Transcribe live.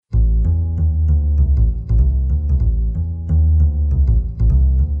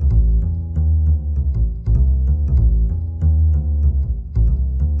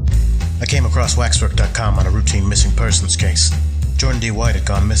across Waxwork.com on a routine missing persons case. Jordan D. White had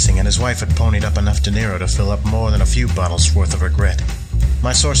gone missing, and his wife had ponied up enough De Niro to fill up more than a few bottles worth of regret.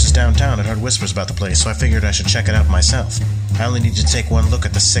 My sources downtown had heard whispers about the place, so I figured I should check it out myself. I only needed to take one look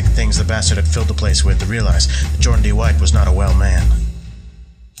at the sick things the bastard had filled the place with to realize that Jordan D. White was not a well man.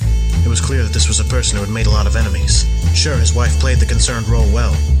 It was clear that this was a person who had made a lot of enemies. Sure, his wife played the concerned role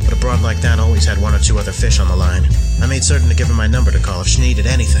well, but a broad like that always had one or two other fish on the line. I made certain to give her my number to call if she needed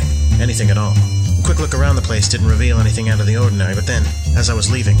anything. Anything at all. A quick look around the place didn't reveal anything out of the ordinary, but then, as I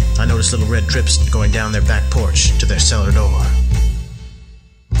was leaving, I noticed little red drips going down their back porch to their cellar door.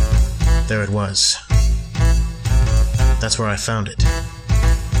 There it was. That's where I found it.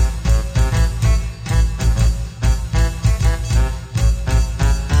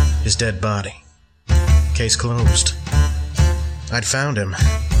 His dead body. Case closed. I'd found him.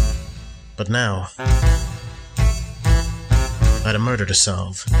 But now, I'd a murder to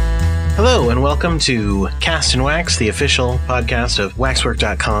solve. Hello, and welcome to Cast and Wax, the official podcast of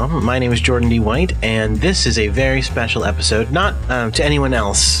Waxwork.com. My name is Jordan D. White, and this is a very special episode, not to anyone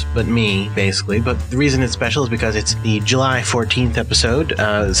else but me, basically, but the reason it's special is because it's the July 14th episode.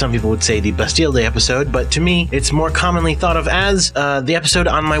 Some people would say the Bastille Day episode, but to me, it's more commonly thought of as the episode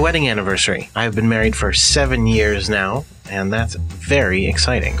on my wedding anniversary. I've been married for 7 years now, and that's very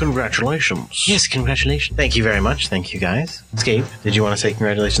exciting. Congratulations. Yes, congratulations. Thank you very much. Thank you, guys. Scape, did you want to say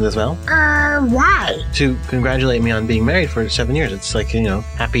congratulations as well? Why? To congratulate me on being married for 7 years. It's like,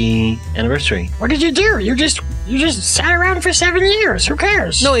 happy anniversary. What did you do? You just sat around for 7 years. Who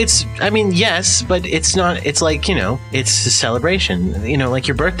cares? No, yes, but it's not, it's like, it's a celebration. Like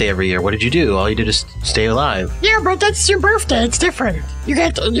your birthday every year. What did you do? All you did is stay alive. Yeah, but that's your birthday. It's different. You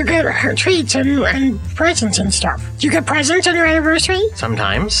get treats and presents and stuff. Do you get presents on your anniversary?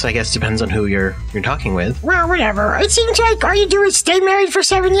 Sometimes. I guess depends on who you're talking with. Well, whatever. It seems like all you do is stay married for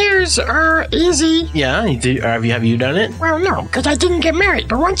 7 years. Easy. Yeah, have you done it? Well, no, because I didn't get married.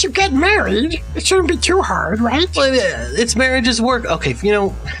 But once you get married, it shouldn't be too hard, right? Well, it's marriage's work. Okay,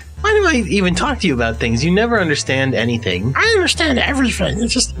 why do I even talk to you about things? You never understand anything. I understand everything.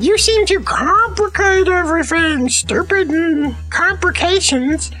 It's just, you seem to complicate everything. Stupid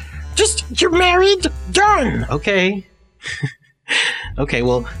complications. Just, you're married, done. Okay. Okay,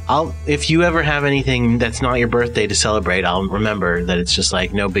 well, if you ever have anything that's not your birthday to celebrate, I'll remember that it's just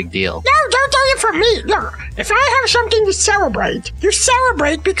like no big deal. No, don't tell you from me. Look, if I have something to celebrate, you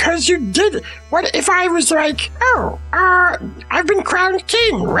celebrate because you did it. What if I was like, I've been crowned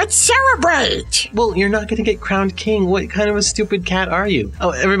king. Let's celebrate. Well, you're not going to get crowned king. What kind of a stupid cat are you? Oh,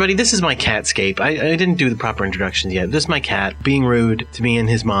 everybody, this is my catscape. I didn't do the proper introductions yet. This is my cat being rude to me and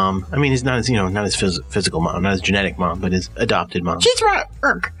his mom. I mean, he's not his physical mom, not his genetic mom, but his adopted mom. She's right.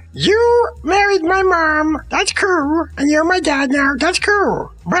 Look, you married my mom. That's cool. And you're my dad now. That's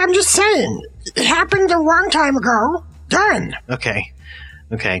cool. But I'm just saying, it happened a long time ago. Done. Okay.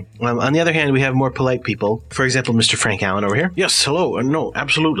 On the other hand, we have more polite people. For example, Mr. Frank Allen over here. Yes, hello. No,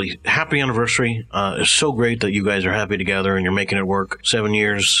 absolutely. Happy anniversary. It's so great that you guys are happy together and you're making it work. 7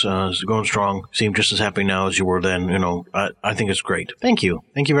 years, is going strong. Seem just as happy now as you were then. I think it's great. Thank you.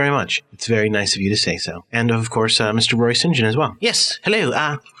 Thank you very much. It's very nice of you to say so. And, of course, Mr. Rory St. John as well. Yes,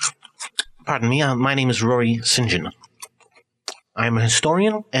 hello. Pardon me. My name is Rory St. John. I'm a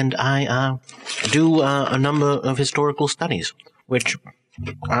historian, and I do a number of historical studies, which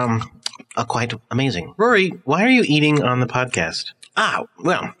are quite amazing. Rory, why are you eating on the podcast?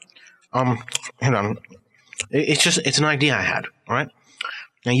 Well, hold on. It's an idea I had, all right?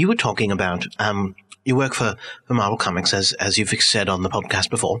 Now, you were talking about, you work for Marvel Comics, as you've said on the podcast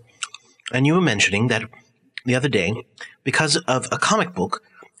before, and you were mentioning that the other day, because of a comic book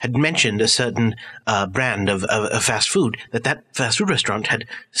had mentioned a certain brand of fast food, that fast food restaurant had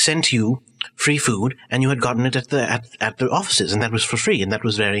sent you free food, and you had gotten it at the offices, and that was for free, and that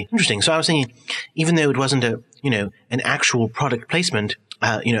was very interesting. So I was thinking, even though it wasn't an actual product placement,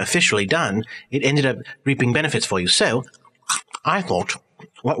 officially done, it ended up reaping benefits for you. So I thought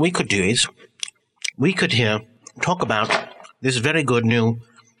what we could do is we could here talk about this very good new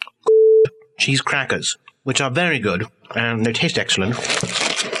cheese crackers, which are very good, and they taste excellent.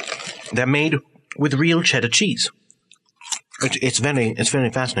 They're made with real cheddar cheese. It's very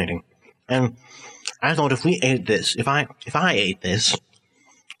fascinating. And I thought if we ate this, if I ate this,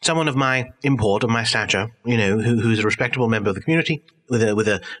 someone of my import, of my stature, who's a respectable member of the community, with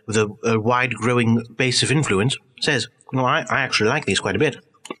a wide growing base of influence, says, I actually like these quite a bit.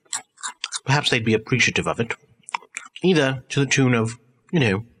 Perhaps they'd be appreciative of it. Either to the tune of,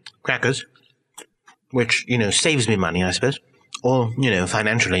 crackers, which, saves me money, I suppose, or,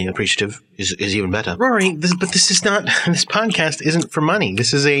 financially appreciative is even better. Rory, this podcast isn't for money.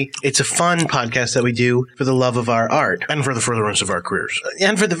 It's a fun podcast that we do for the love of our art. And for the furtherance of our careers.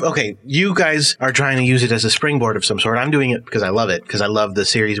 And you guys are trying to use it as a springboard of some sort. I'm doing it because I love it, because I love the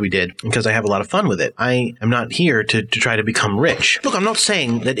series we did, because I have a lot of fun with it. I am not here to try to become rich. Look, I'm not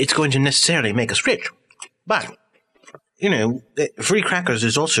saying that it's going to necessarily make us rich, but free crackers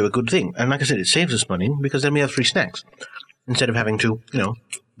is also a good thing. And like I said, it saves us money because then we have free snacks. Instead of having to,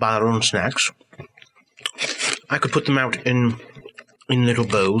 buy our own snacks, I could put them out in little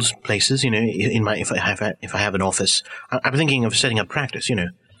bowls, places, if I have an office. I'm thinking of setting up practice,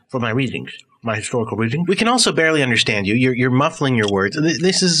 for my readings, my historical reading. We can also barely understand you. You're muffling your words.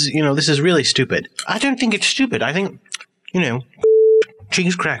 This is really stupid. I don't think it's stupid. I think,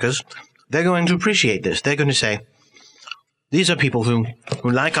 cheese crackers, they're going to appreciate this. They're going to say, these are people who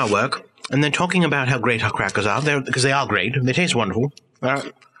like our work, and they're talking about how great our crackers are, because they are great. They taste wonderful.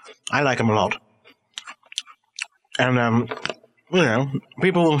 I like them a lot. And,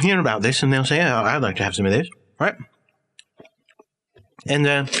 people will hear about this, and they'll say, oh, I'd like to have some of this, right? And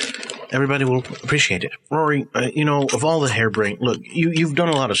everybody will appreciate it. Rory, of all the harebrained... Look, you've done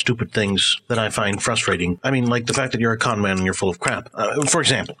a lot of stupid things that I find frustrating. I mean, like the fact that you're a con man and you're full of crap. For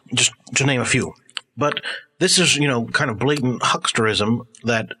example, just to name a few. But this is, kind of blatant hucksterism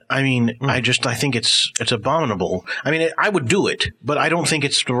that, I think it's abominable. I mean, I would do it, but I don't think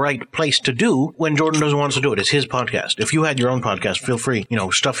it's the right place to do when Jordan doesn't want us to do it. It's his podcast. If you had your own podcast, feel free,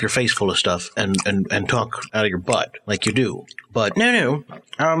 stuff your face full of stuff and talk out of your butt like you do. But no,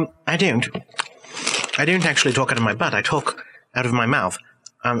 I don't. I don't actually talk out of my butt. I talk out of my mouth.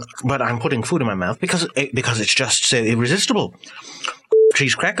 But I'm putting food in my mouth because it's just so irresistible.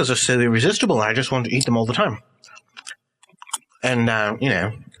 Cheese crackers are so irresistible. I just want to eat them all the time. And,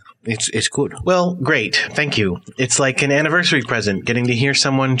 it's good. Well, great. Thank you. It's like an anniversary present, getting to hear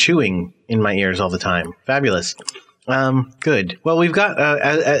someone chewing in my ears all the time. Fabulous. Good. Well, we've got,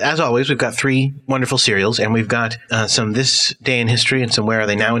 as always, we've got 3 wonderful serials, and we've got some This Day in History and some Where Are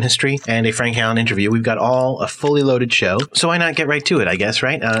They Now in History, and a Frank Allen interview. We've got a fully loaded show. So why not get right to it, I guess,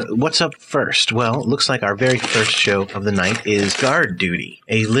 right? What's up first? Well, it looks like our very first show of the night is Guard Duty,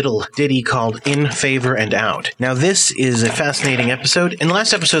 a little ditty called In Favor and Out. Now, this is a fascinating episode. In the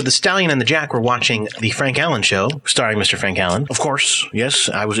last episode, the Stallion and the Jack were watching the Frank Allen show, starring Mr. Frank Allen. Of course, yes,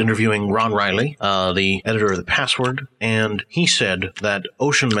 I was interviewing Ron Riley, the editor of The Password, and he said that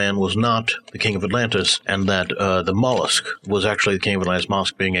Ocean Man was not the king of Atlantis, and that the Mollusk was actually the king of Atlantis,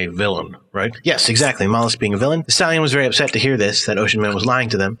 Mollusk being a villain, right? Yes, exactly, Mollusk being a villain. The Stallion was very upset to hear this, that Ocean Man was lying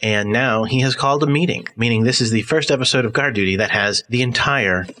to them, and now he has called a meeting, meaning this is the first episode of Guard Duty that has the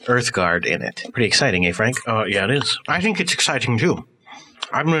entire Earth Guard in it. Pretty exciting, eh, Frank? Yeah, it is. I think it's exciting, too.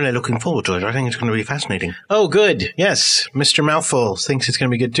 I'm really looking forward to it. I think it's going to be fascinating. Oh, good. Yes, Mr. Mouthful thinks it's going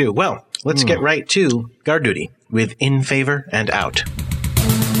to be good, too. Well, let's get right to Guard Duty with In Favor and Out.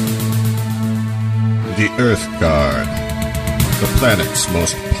 The Earth Guard. The planet's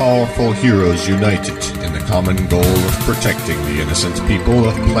most powerful heroes united in the common goal of protecting the innocent people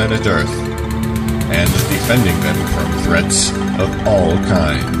of planet Earth and defending them from threats of all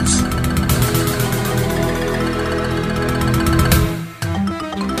kinds.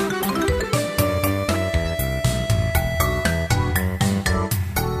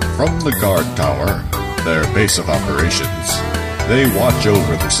 From the guard tower, their base of operations, they watch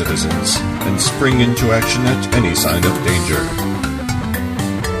over the citizens and spring into action at any sign of danger.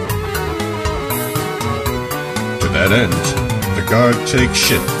 To that end, the guard takes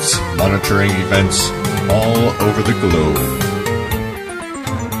shifts monitoring events all over the globe.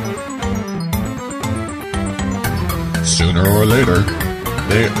 Sooner or later,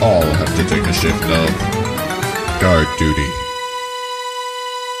 they all have to take a shift of guard duty.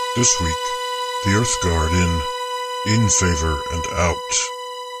 This week, the Earth Guard in Favor and Out.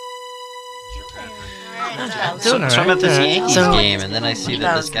 So about this Yankees game, and then I see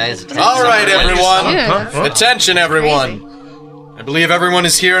that this guy's... All right, everyone. Attention, everyone. I believe everyone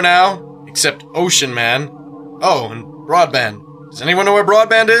is here now, except Ocean Man. Oh, and Broadband. Does anyone know where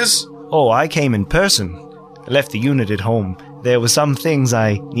Broadband is? Oh, I came in person. I left the unit at home. There were some things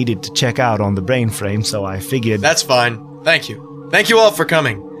I needed to check out on the brain frame, so I figured... That's fine. Thank you. Thank you all for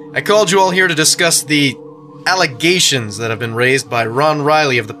coming. I called you all here to discuss the allegations that have been raised by Ron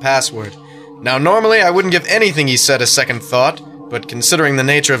Riley of The Password. Now, normally I wouldn't give anything he said a second thought, but considering the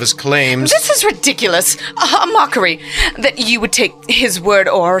nature of his claims... This is ridiculous. A mockery. That you would take his word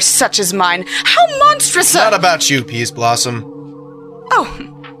or such as mine. How monstrous... It's not about you, Peas Blossom.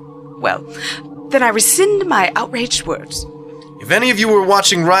 Oh. Well, then I rescind my outraged words. If any of you were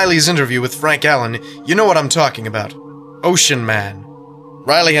watching Riley's interview with Frank Allen, you know what I'm talking about. Ocean Man.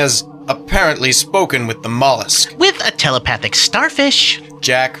 Riley has apparently spoken with the mollusk. With a telepathic starfish.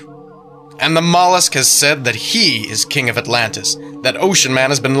 Jack. And the mollusk has said that he is king of Atlantis. That Ocean Man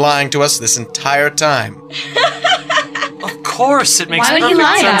has been lying to us this entire time. Of course, it makes Why would he perfect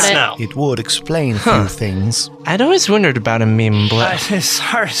lie about sense it? now. It would explain a few things. I'd always wondered about him being black.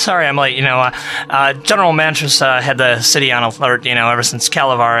 Sorry, I'm late. General Mantras had the city on alert, ever since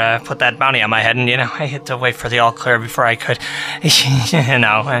Calavar put that bounty on my head, and, I had to wait for the all clear before I could,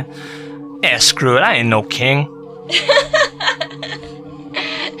 yeah, screw it, I ain't no king.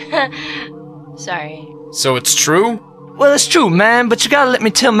 Sorry. So it's true? Well, it's true, man, but you gotta let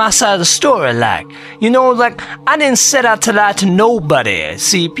me tell my side of the story, I didn't set out to lie to nobody.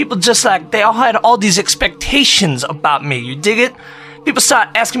 See, people they all had all these expectations about me, you dig it? People start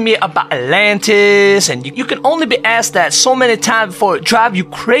asking me about Atlantis, and you can only be asked that so many times before it drives you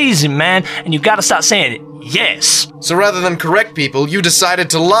crazy, man, and you gotta start saying it, yes. So rather than correct people, you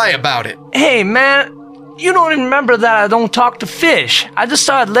decided to lie about it. Hey, man, you don't remember that I don't talk to fish. I just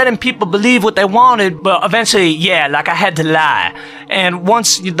started letting people believe what they wanted, but eventually, I had to lie. And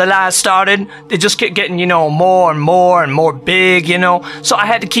once the lies started, they just kept getting, more and more and more big, So I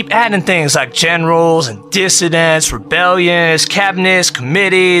had to keep adding things like generals and dissidents, rebellions, cabinets,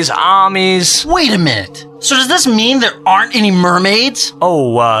 committees, armies. Wait a minute. So does this mean there aren't any mermaids?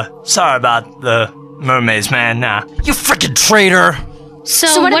 Oh, sorry about the mermaids, man. Nah. You frickin' traitor!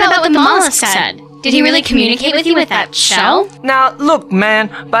 So what about what the mollusk said? Did he really communicate with you with that shell? Now, look, man,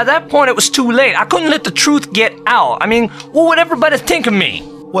 by that point it was too late. I couldn't let the truth get out. I mean, what would everybody think of me?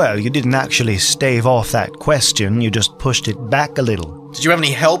 Well, you didn't actually stave off that question, you just pushed it back a little. Did you have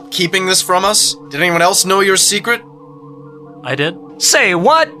any help keeping this from us? Did anyone else know your secret? I did. Say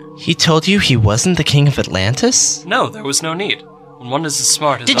what? He told you he wasn't the king of Atlantis? No, there was no need. When one is as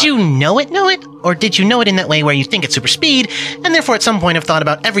smart as Did you know it? Or did you know it in that way where you think it's super speed, and therefore at some point have thought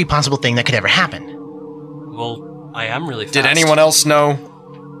about every possible thing that could ever happen? Well, I am really fast. Did anyone else know?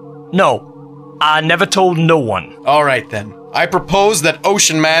 No. I never told no one. Alright then. I propose that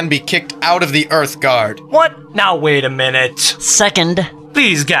Ocean Man be kicked out of the Earth Guard. What? Now wait a minute. Second.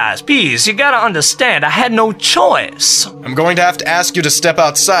 Please, guys, please, you gotta understand, I had no choice. I'm going to have to ask you to step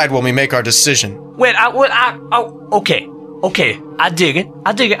outside when we make our decision. Wait, okay, I dig it.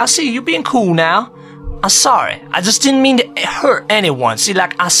 I see you being cool now. I'm sorry. I just didn't mean to hurt anyone. See,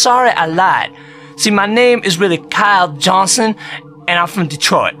 I'm sorry I lied. See, my name is really Kyle Johnson, and I'm from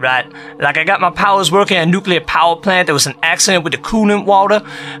Detroit, right? I got my powers working at a nuclear power plant. There was an accident with the coolant water.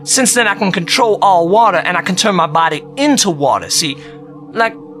 Since then, I can control all water, and I can turn my body into water. See,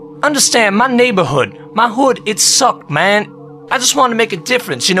 understand, my neighborhood, my hood, it sucked, man. I just want to make a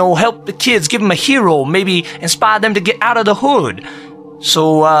difference, help the kids, give them a hero, maybe inspire them to get out of the hood.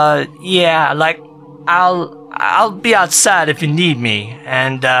 So, I'll be outside if you need me,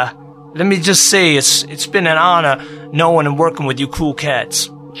 and, let me just say, it's been an honor knowing and working with you cool cats.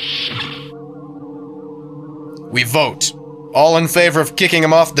 We vote. All in favor of kicking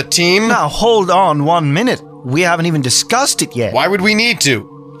him off the team? Now, hold on 1 minute. We haven't even discussed it yet. Why would we need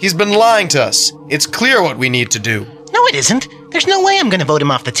to? He's been lying to us. It's clear what we need to do. No, it isn't. There's no way I'm going to vote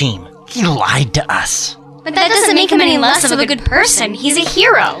him off the team. He lied to us. But that doesn't make him any less of a good person. He's a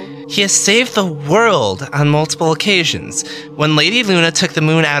hero. He has saved the world on multiple occasions. When Lady Luna took the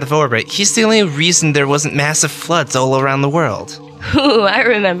moon out of orbit, he's the only reason there wasn't massive floods all around the world. Ooh, I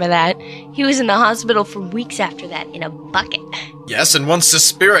remember that. He was in the hospital for weeks after that in a bucket. Yes, and once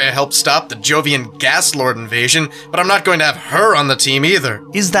Suspiria helped stop the Jovian Gas Lord invasion, but I'm not going to have her on the team either.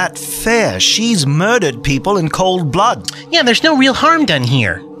 Is that fair? She's murdered people in cold blood. Yeah, there's no real harm done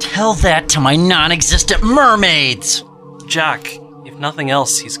here. Tell that to my non-existent mermaids! Jack, if nothing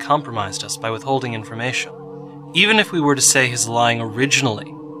else, he's compromised us by withholding information. Even if we were to say his lying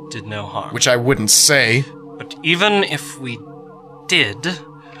originally did no harm. Which I wouldn't say. But even if we did,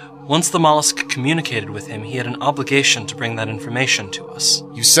 once the mollusk communicated with him, he had an obligation to bring that information to us.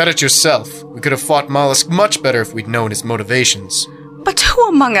 You said it yourself. We could have fought Mollusk much better if we'd known his motivations. But who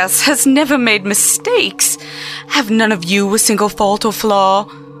among us has never made mistakes? Have none of you a single fault or flaw?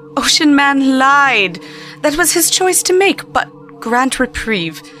 Ocean Man lied. That was his choice to make, but grant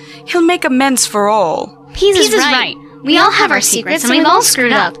reprieve. He'll make amends for all. Pease is right. We all have our secrets, and we've all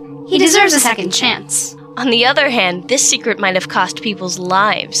screwed up. He deserves a second chance. On the other hand, this secret might have cost people's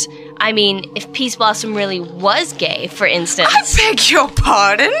lives. I mean, if Peace Blossom really was gay, for instance... I beg your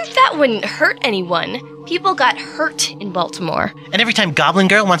pardon? That wouldn't hurt anyone. People got hurt in Baltimore. And every time Goblin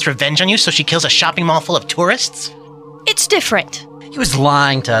Girl wants revenge on you, so she kills a shopping mall full of tourists? It's different. He was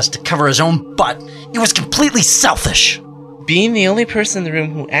lying to us to cover his own butt. It was completely selfish. Being the only person in the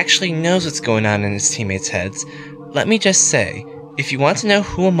room who actually knows what's going on in his teammates' heads, let me just say, if you want to know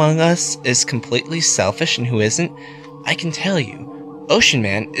who among us is completely selfish and who isn't, I can tell you, Ocean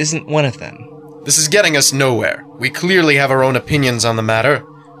Man isn't one of them. This is getting us nowhere. We clearly have our own opinions on the matter.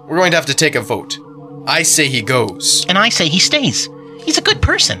 We're going to have to take a vote. I say he goes. And I say he stays. He's a good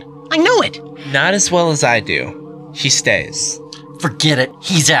person. I know it. Not as well as I do. He stays. Forget it.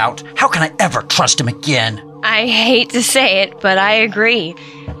 He's out. How can I ever trust him again? I hate to say it, but I agree.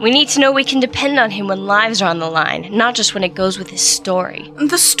 We need to know we can depend on him when lives are on the line, not just when it goes with his story.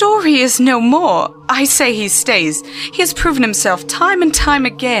 The story is no more. I say he stays. He has proven himself time and time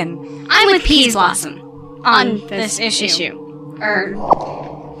again. I'm with Peas Blossom on this issue.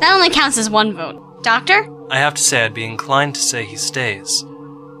 That only counts as one vote. Doctor? I have to say I'd be inclined to say he stays,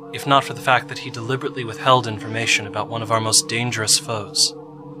 if not for the fact that he deliberately withheld information about one of our most dangerous foes.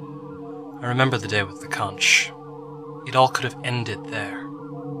 I remember the day with the conch. It all could have ended there.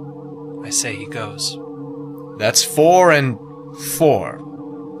 I say he goes. That's 4 and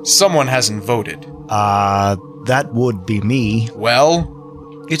 4. Someone hasn't voted. That would be me. Well?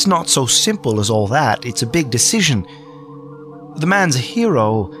 It's not so simple as all that. It's a big decision. The man's a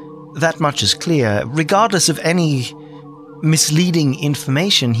hero. That much is clear. Regardless of any misleading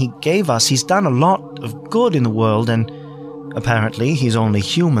information he gave us, he's done a lot of good in the world, and apparently he's only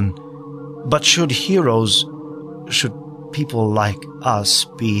human. But should people like us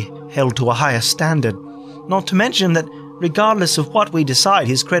be held to a higher standard? Not to mention that regardless of what we decide,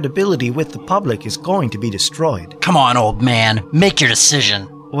 his credibility with the public is going to be destroyed. Come on, old man. Make your decision.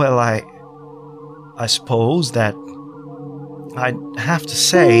 Well, I suppose that I'd have to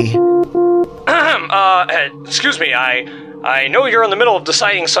say... Excuse me, I know you're in the middle of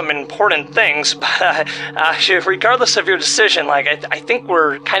deciding some important things, but regardless of your decision, I think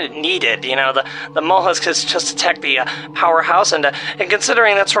we're kind of needed. You know, the mollusk has just attacked the powerhouse, and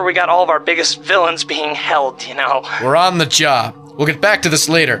considering that's where we got all of our biggest villains being held, you know. We're on the job. We'll get back to this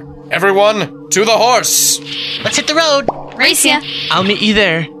later. Everyone, to the horse! Let's hit the road! Race ya! I'll meet you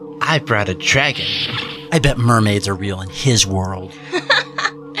there. I brought a dragon. I bet mermaids are real in his world.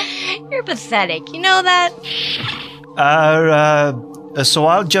 You're pathetic, you know that? So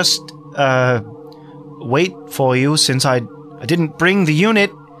I'll just, wait for you since I didn't bring the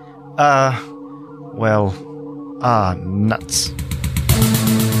unit. Nuts.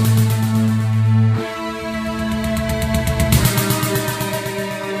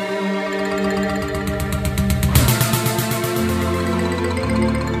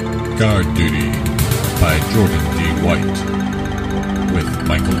 Guard Duty by Jordan D. White, with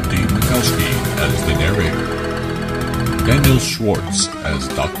Michael D. Mikowski as the narrator, Daniel Schwartz as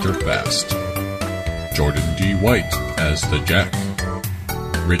Dr. Fast, Jordan D. White as the Jack,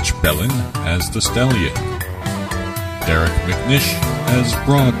 Rich Bellin as the Stallion, Derek McNish as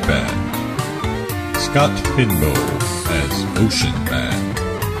Broadband, Scott Finbow as Ocean Man,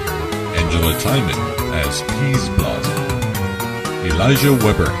 Angela Timon as Peas Blossom, Elijah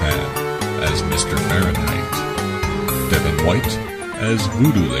Weberham as Mr. Fahrenheit, Devin White as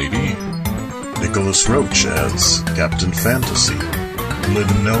Voodoo Lady, Nicholas Roach as Captain Fantasy,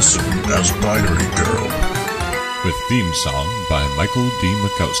 Lynn Nelson as Binary Girl, with theme song by Michael D.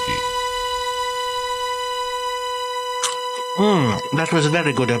 Mikowski. That was a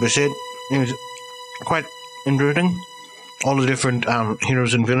very good episode. It was quite interesting. All the different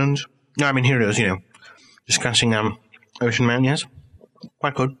heroes and villains. No, I mean heroes, you know. Discussing Ocean Man, yes.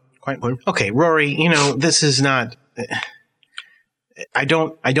 Quite good. Quite good. Okay, Rory, you know, this is not... I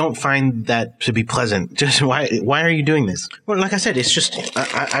don't find that to be pleasant. Just why are you doing this? Well, like I said, it's just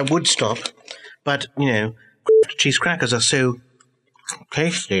I would stop, but you know, cheese crackers are so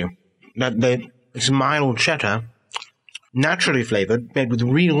tasty that it's mild cheddar, naturally flavored, made with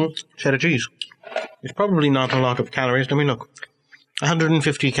real cheddar cheese. It's probably not a lot of calories. Let me look.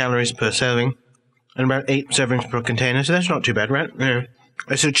 150 calories per serving, and about 8 servings per container. So that's not too bad, right? Yeah.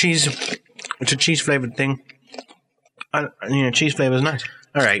 It's a cheese flavored thing. You know, cheese flavor is nice.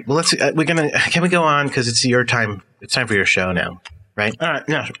 All right. Well, can we go on? Because it's your time. It's time for your show now, right? All right.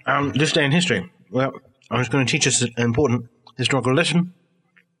 Now, this day in history. Well, I'm just going to teach us an important historical lesson.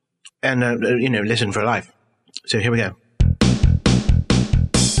 And, lesson for life. So here we go.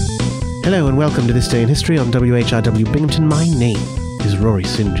 Hello and welcome to This Day in History on WHRW Binghamton. My name is Rory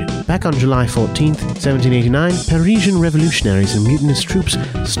St. John. Back on July 14th, 1789, Parisian revolutionaries and mutinous troops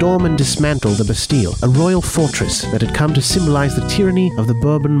storm and dismantle the Bastille, a royal fortress that had come to symbolize the tyranny of the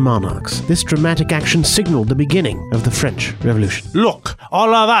Bourbon monarchs. This dramatic action signaled the beginning of the French Revolution. Look,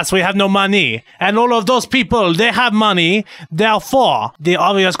 all of us, we have no money. And all of those people, they have money. Therefore, the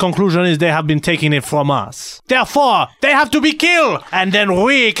obvious conclusion is they have been taking it from us. Therefore, they have to be killed. And then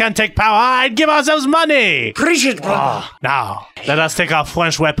we can take power and give ourselves money. Preach it, brother. Now, let us take our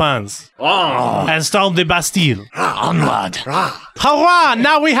French weapons and storm the Bastille. Onward. Hurrah!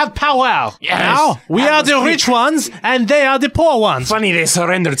 Now we have power. Yes. Now we are the rich ones and they are the poor ones. Funny they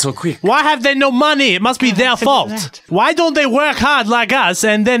surrendered so quick. Why have they no money? It must be their fault. Why don't they work hard like us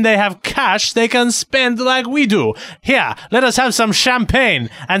and then they have cash they can spend like we do? Here, let us have some champagne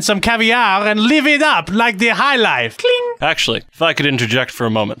and some caviar and live it up like the high life. Cling. Actually, if I could interject for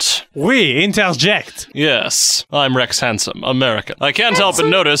a moment. We interject. Yes, I'm Rex Handsome, American. I can't help but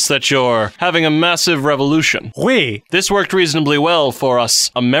notice that you're having a massive revolution. This worked reasonably well for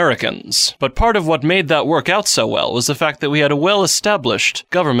us Americans, but part of what made that work out so well was the fact that we had a well-established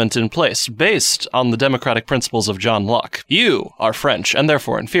government in place based on the democratic principles of John Locke. You are French and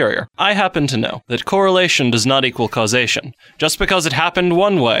therefore inferior. I happen to know that correlation does not equal causation. Just because it happened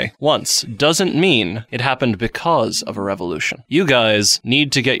one way once doesn't mean it happened because of a revolution. You guys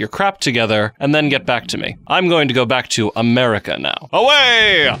need to get your crap together and then get back to me. I'm going to go back to America now.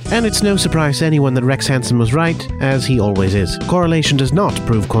 Away! And it's no surprise to anyone that Rex Hansen was right, as he always is. Correlation does not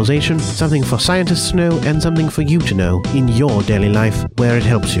prove causation. Something for scientists to know and something for you to know in your daily life where it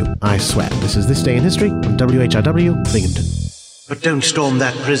helps you. I swear. This is This Day in History on WHRW, Binghamton. But don't storm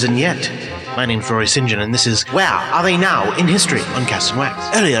that prison yet. My name's Rory St. John, and this is Where Are They Now in History on Cast and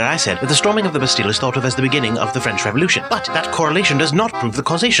Wax. Earlier I said that the storming of the Bastille is thought of as the beginning of the French Revolution, but that correlation does not prove the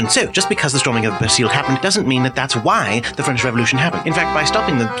causation. So, just because the storming of the Bastille happened doesn't mean that that's why the French Revolution happened. In fact, by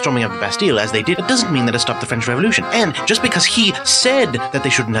stopping the storming of the Bastille as they did, it doesn't mean that it stopped the French Revolution. And just because he said that they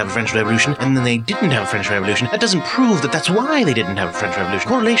shouldn't have a French Revolution, and then they didn't have a French Revolution, that doesn't prove that that's why they didn't have a French Revolution.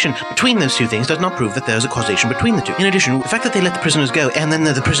 Correlation between those two things does not prove that there's a causation between the two. In addition, the fact that they let the prisoners go and then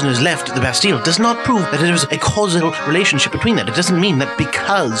the prisoners left the Bastille does not prove that there was a causal relationship between that. It doesn't mean that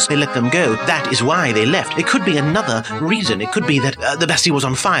because they let them go, that is why they left. It could be another reason. It could be that the Bastille was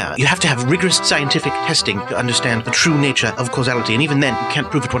on fire. You have to have rigorous scientific testing to understand the true nature of causality, and even then, you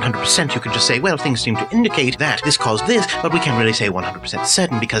can't prove it 100%. You can just say, well, things seem to indicate that this caused this, but we can't really say 100%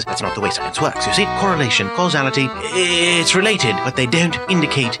 certain because that's not the way science works. You see, correlation, causality, it's related, but they don't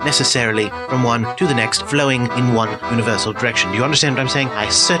indicate necessarily from one to the next, flowing in one universal direction. Do you understand what I'm saying? I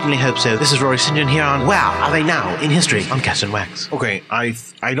certainly hope so. This is Rory St. John here on Where Are They Now in History on Cast and Wax. Okay,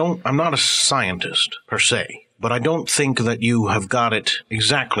 I'm not a scientist per se, but I don't think that you have got it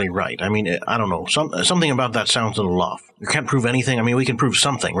exactly right. I mean, I don't know. Something about that sounds a little off. You can't prove anything. I mean, we can prove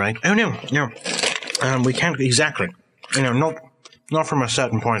something, right? Oh, no. We can't exactly. Not from a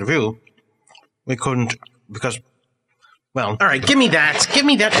certain point of view. We couldn't, because, well... All right, give me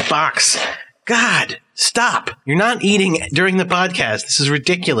that box. God, stop. You're not eating during the podcast. This is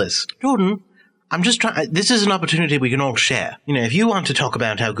ridiculous. Jordan, I'm just trying. This is an opportunity we can all share. You know, if you want to talk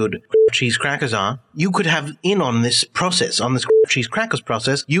about how good cheese crackers are, you could have in on this process, on this cheese crackers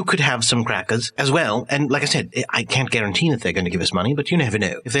process. You could have some crackers as well. And like I said, I can't guarantee that they're going to give us money, but you never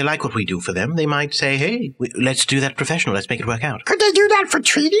know. If they like what we do for them, they might say, hey, let's do that professional. Let's make it work out. Could they do that for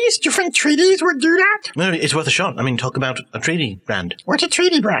treaties? Do you think treaties would do that? No, it's worth a shot. I mean, talk about a treaty brand. What's a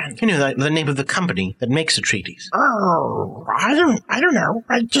treaty brand? You know, the name of the company that makes the treaties. Oh, I don't know.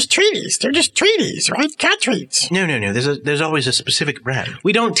 Just treaties. They're just treaties, right? Cat treats. No. There's always a specific brand.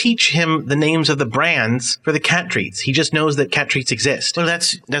 We don't teach him the names of the brands for the cat treats. He just knows that cat treats exist. Well,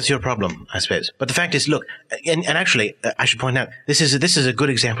 that's your problem, I suppose. But the fact is, look, and actually, I should point out, this is a good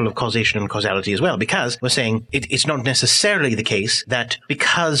example of causation and causality as well, because we're saying it's not necessarily the case that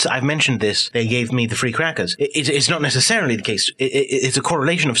because I've mentioned this, they gave me the free crackers. It's not necessarily the case. It's a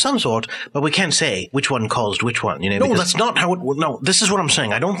correlation of some sort, but we can't say which one caused which one, you know. No, that's not how it... No, this is what I'm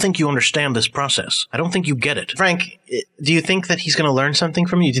saying. I don't think you understand this process. I don't think you get it. Frank, do you think that he's going to learn something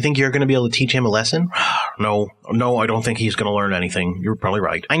from you? Do you think you're going to be able to teach him a lesson? No, I don't think he's going to learn anything. You're probably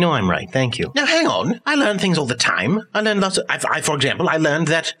right. I know I'm right. Thank you. Now, hang on. I learn things all the time. I learn lots of... for example, I learned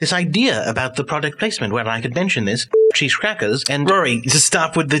that this idea about the product placement where I could mention this, cheese crackers, and... Rory, just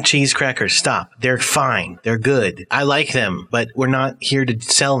stop with the cheese crackers. Stop. They're fine. They're good. I like them, but we're not here to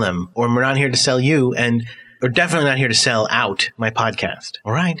sell them, or we're not here to sell you, and... We're definitely not here to sell out my podcast.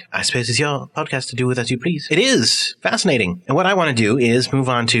 All right. I suppose it's your podcast to do with as you please. It is. Fascinating. And what I want to do is move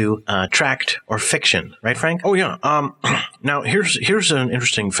on to tract or fiction. Right, Frank? Oh, yeah. Now, here's an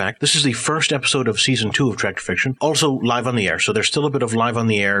interesting fact. This is the first episode of Season 2 of Tract or Fiction. Also live on the air. So there's still a bit of live on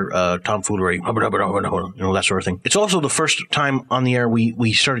the air tomfoolery. You know, that sort of thing. It's also the first time on the air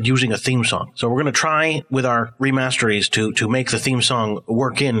we started using a theme song. So we're going to try with our remasteries to make the theme song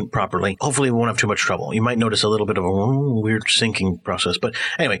work in properly. Hopefully we won't have too much trouble. You might notice notice a little bit of a weird syncing process. But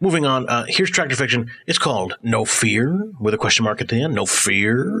anyway, moving on. Here's Tractor Fiction. It's called No Fear, with a question mark at the end. No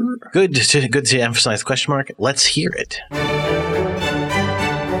fear. Good to emphasize the question mark. Let's hear it.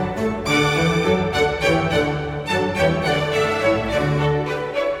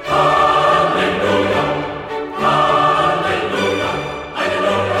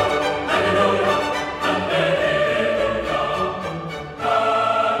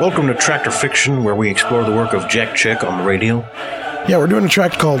 Welcome to Tractor Fiction, where we explore the work of Jack Chick on the radio. Yeah, we're doing a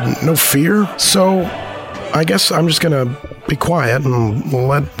tract called No Fear, so I guess I'm just gonna be quiet and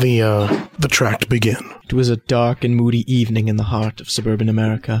let the tract begin. It was a dark and moody evening in the heart of suburban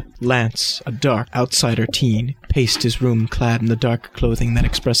America. Lance, a dark outsider teen, paced his room clad in the dark clothing that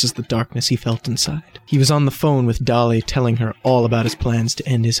expresses the darkness he felt inside. He was on the phone with Dolly, telling her all about his plans to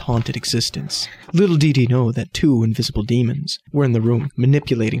end his haunted existence. Little did he know that 2 invisible demons were in the room,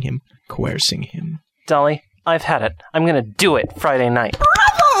 manipulating him, coercing him. Dolly, I've had it. I'm gonna do it Friday night.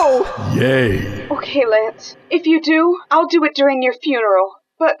 Bravo! Yay! Okay, Lance. If you do, I'll do it during your funeral.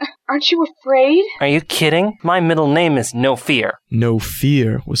 But aren't you afraid? Are you kidding? My middle name is No Fear. No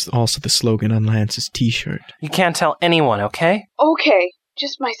Fear was also the slogan on Lance's t-shirt. You can't tell anyone, okay? Okay,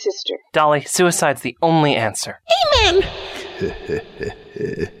 just my sister. Dolly, suicide's the only answer. Amen!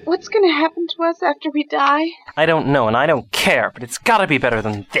 What's gonna happen to us after we die? I don't know, and I don't care, but it's gotta be better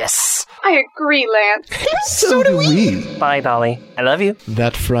than this. I agree, Lance. So do we. Bye, Dolly. I love you.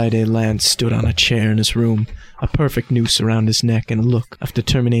 That Friday, Lance stood on a chair in his room, a perfect noose around his neck and a look of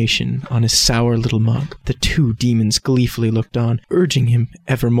determination on his sour little mug. The 2 demons gleefully looked on, urging him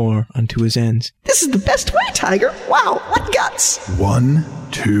evermore unto his ends. This is the best way, Tiger. Wow, what guts! 1,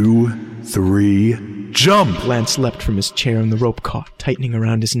 2, 3... Jump! Lance leapt from his chair and the rope caught, tightening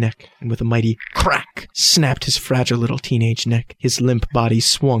around his neck, and with a mighty crack, snapped his fragile little teenage neck. His limp body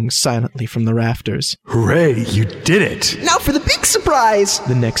swung silently from the rafters. Hooray, you did it! Now for the big surprise!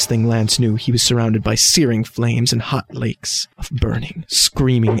 The next thing Lance knew, he was surrounded by searing flames and hot lakes of burning,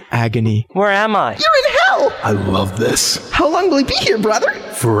 screaming agony. Where am I? You're in hell! I love this. How long will he be here, brother?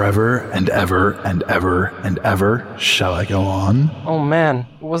 Forever and ever and ever and ever. Shall I go on? Oh man,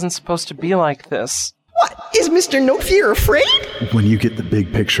 it wasn't supposed to be like this. What? Is Mr. No Fear afraid? When you get the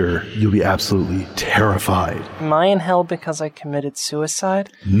big picture, you'll be absolutely terrified. Am I in hell because I committed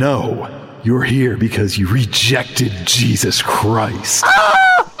suicide? No, you're here because you rejected Jesus Christ.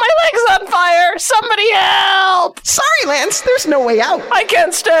 Ah! My leg's on fire! Somebody help! Sorry, Lance, there's no way out. I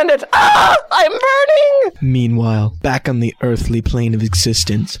can't stand it. Ah! I'm burning! Meanwhile, back on the earthly plane of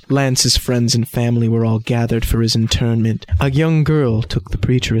existence, Lance's friends and family were all gathered for his internment. A young girl took the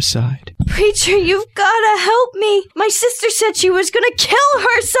preacher aside. Preacher, you've gotta help me. My sister said she was gonna kill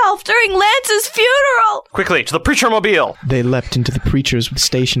herself during Lance's funeral. Quickly, to the preacher mobile! They leapt into the preacher's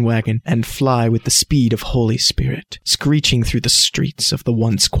station wagon and fly with the speed of Holy Spirit, screeching through the streets of the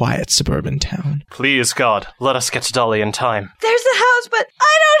once quiet suburban town. Please, God, let us get to Dolly in time. There's the house, but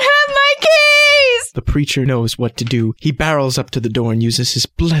I don't have my keys! The preacher knows what to do. He barrels up to the door and uses his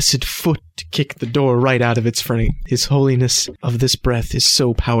blessed foot to kick the door right out of its frame. His holiness of this breath is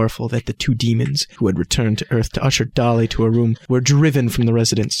so powerful that the 2 demons, who had returned to Earth to usher Dolly to a room, were driven from the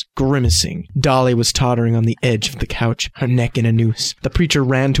residence, grimacing. Dolly was tottering on the edge of the couch, her neck in a noose. The preacher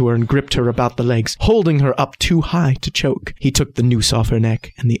ran to her and gripped her about the legs, holding her up too high to choke. He took the noose off her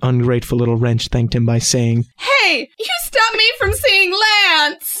neck, and the ungrateful little wretch thanked him by saying, Hey, you stopped me from seeing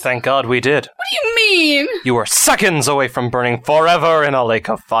Lance! Thank God we did. What do you mean? You were seconds away from burning forever in a lake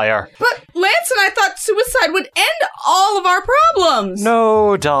of fire. But Lance and I thought suicide would end all of our problems.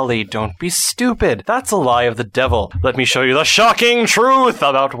 No, Dolly, don't be stupid. That's a lie of the devil. Let me show you the shocking truth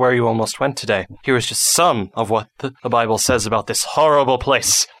about where you almost went today. Here is just some of what the Bible says about this horrible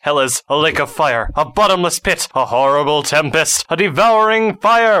place. Hell is a lake of fire, a bottomless pit, a horrible tempest, a devouring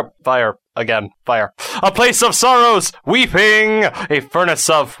fire. Again, fire. A place of sorrows, weeping, a furnace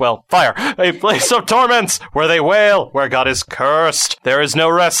of, fire. A place of torments, where they wail, where God is cursed. There is no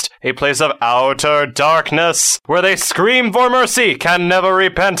rest. A place of outer darkness, where they scream for mercy, can never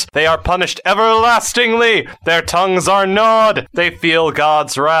repent. They are punished everlastingly. Their tongues are gnawed. They feel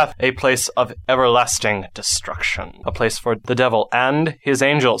God's wrath. A place of everlasting destruction. A place for the devil and his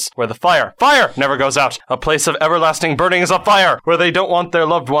angels, where the fire never goes out. A place of everlasting burnings of fire, where they don't want their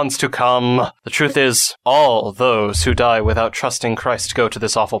loved ones to come. The truth is, all those who die without trusting Christ go to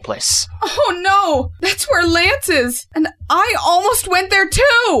this awful place. Oh no! That's where Lance is! And I almost went there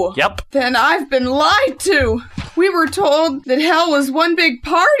too! Yep. Then I've been lied to! We were told that hell was one big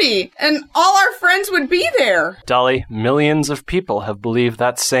party, and all our friends would be there. Dolly, millions of people have believed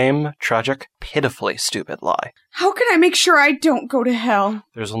that same tragic, pitifully stupid lie. How can I make sure I don't go to hell?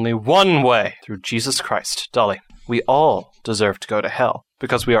 There's only one way, through Jesus Christ. Dolly, we all deserve to go to hell,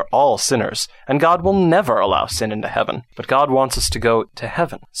 because we are all sinners, and God will never allow sin into heaven. But God wants us to go to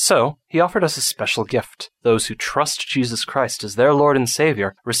heaven. So, he offered us a special gift. Those who trust Jesus Christ as their Lord and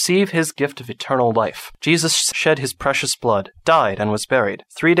Savior receive his gift of eternal life. Jesus shed his precious blood, died, and was buried.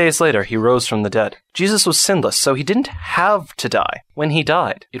 3 days later, he rose from the dead. Jesus was sinless, so he didn't have to die. When he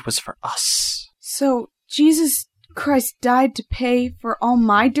died, it was for us. So, Jesus Christ died to pay for all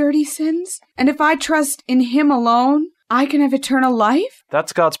my dirty sins? And if I trust in him alone, I can have eternal life?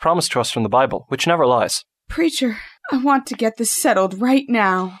 That's God's promise to us from the Bible, which never lies. Preacher, I want to get this settled right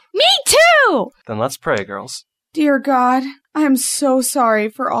now. Me too! Then let's pray, girls. Dear God, I am so sorry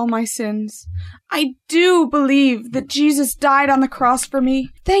for all my sins. I do believe that Jesus died on the cross for me.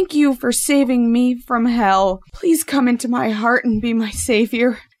 Thank you for saving me from hell. Please come into my heart and be my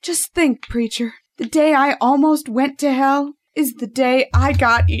savior. Just think, preacher, the day I almost went to hell is the day I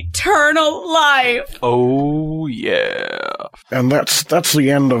got eternal life. Oh, yeah. And that's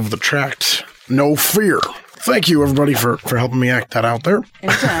the end of the tract No Fear. Thank you, everybody, for helping me act that out there.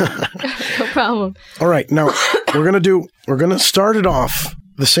 No problem. All right, now we're gonna start it off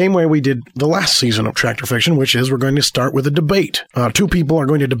the same way we did the last season of Tractor Fiction, which is we're going to start with a debate. Two people are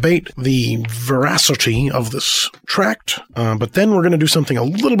going to debate the veracity of this tract, but then we're going to do something a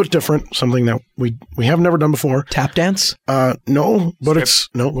little bit different, something that we have never done before. Tap dance? No, but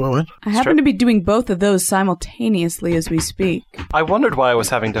go ahead. I happen to be doing both of those simultaneously as we speak. I wondered why I was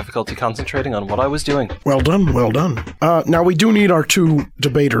having difficulty concentrating on what I was doing. Well done, well done. Now we do need our two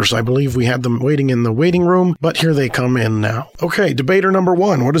debaters. I believe we had them waiting in the waiting room, but here they come in now. Okay, debater number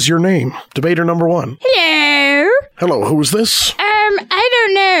one. What is your name? Debater number one. Hello. Hello, who is this? I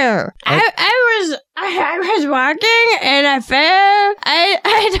don't know. I was walking and I fell.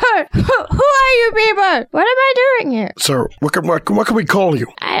 I don't. Who are you people? What am I doing here? Sir, what can we call you?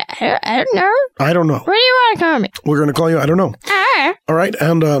 I don't know. I don't know. What do you want to call me? We're going to call you, I don't know. All right,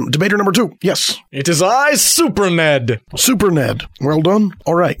 and debater number two. Yes. It is I, Super Ned. Super Ned. Well done.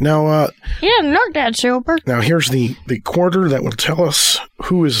 All right, now... He doesn't look that super. Now, here's the quarter that will tell us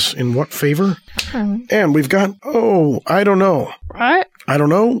who is in what favor. And we've got... Oh, I don't know. What? I don't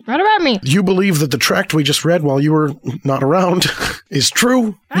know. What about me? You believe that the tract we just read while you were not around is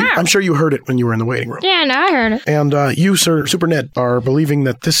true? I'm sure you heard it when you were in the waiting room. Yeah, no, I heard it. And you, Sir Super Ned, are believing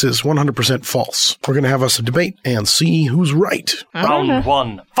that this is 100% false. We're going to have us a debate and see who's right. Round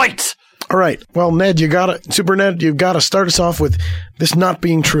one, fight! All right. Well, Ned, Super Ned, you've got to start us off with this not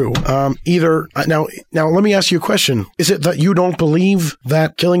being true. Now, let me ask you a question. Is it that you don't believe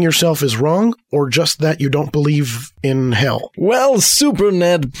that killing yourself is wrong, or just that you don't believe in hell? Well, Super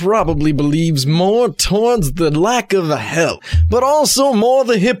Ned probably believes more towards the lack of a hell, but also more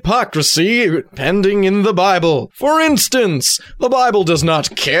the hypocrisy pending in the Bible. For instance, the Bible does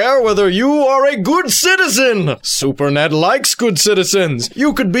not care whether you are a good citizen. Super Ned likes good citizens.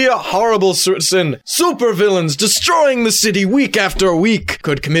 You could be a horrible citizen. Supervillains destroying the city week after week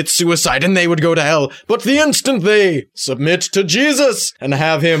could commit suicide and they would go to hell. But the instant they submit to Jesus and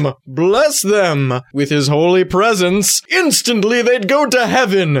have him bless them with his holy presence, instantly they'd go to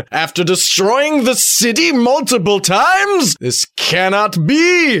heaven after destroying the city multiple times? This cannot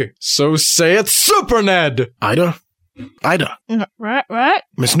be. So saith Super Ned. Ida? What?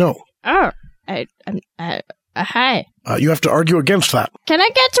 Miss No. Oh, hi. You have to argue against that. Can I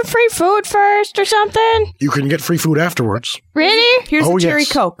get some free food first or something? You can get free food afterwards. Really? Here's a cherry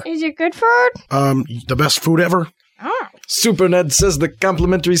Coke. Is it good food? The best food ever. Oh. Super Ned says the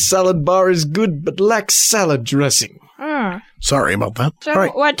complimentary salad bar is good but lacks salad dressing. Sorry about that. So All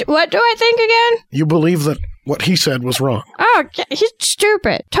right. what do I think again? You believe that what he said was wrong. Oh, he's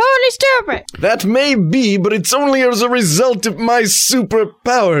stupid. Totally stupid. That may be, but it's only as a result of my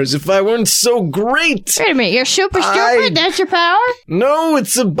superpowers. If I weren't so great... Wait a minute, you're super stupid? That's your power? No,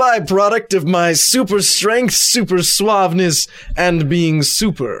 it's a byproduct of my super strength, super suaveness, and being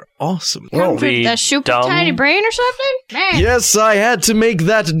super awesome. A super tiny brain or something? Man. Yes, I had to make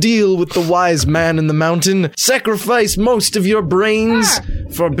that deal with the wise man in the mountain. Sacrifice most of your brains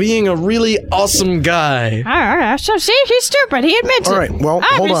for being a really awesome guy. So see, he's stupid. He admits it. All right, well,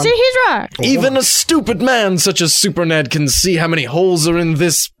 hold on. Obviously, he's right. Even a stupid man such as Super Ned can see how many holes are in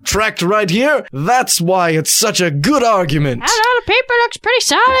this tract right here. That's why it's such a good argument. I don't know, the paper looks pretty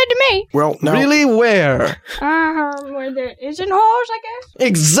solid to me. Well, now... Really, where? Where there isn't holes, I guess?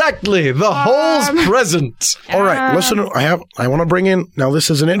 Exactly, the holes present. All right, listen, I want to bring in, now this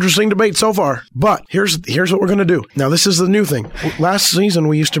is an interesting debate so far, but here's what we're going to do. Now, this is the new thing. Last season,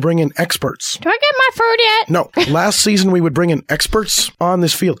 we used to bring in experts. Do I get my food yet? No, last season we would bring in experts on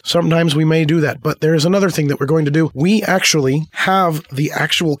this field. Sometimes we may do that, but there is another thing that we're going to do. We actually have the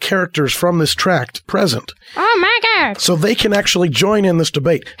actual characters from this tract present. Oh my God! So they can actually join in this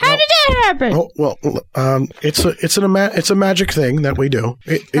debate. How did that happen? Oh, well, it's a magic thing that we do.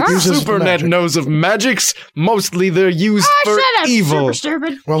 It uses Super magic. Ned knows of magics. Mostly they're used for shut up, evil. super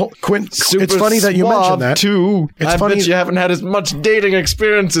stupid. Well, Quint, Super it's funny that you suave, mentioned that. too. It's I funny bet you haven't had as much dating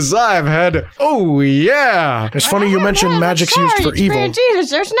experience as I've had. Oh yeah. It's funny you mentioned magic's used for evil.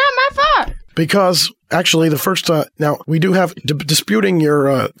 Jesus, it's not my fault. Because, actually, the first... now, we do have... disputing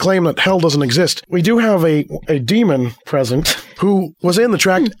your claim that hell doesn't exist, we do have a demon present who was in the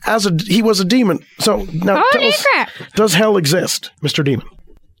tract as he was a demon. So, now, tell us, does hell exist, Mr. Demon?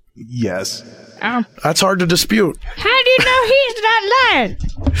 Yes. Oh. That's hard to dispute. How do you know he's not lying?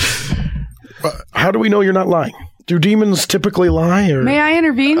 How do we know you're not lying? Do demons typically lie? Or? May I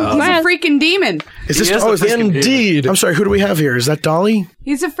intervene? He's a freaking demon. Is this? Oh, is this indeed? I'm sorry. Who do we have here? Is that Dolly?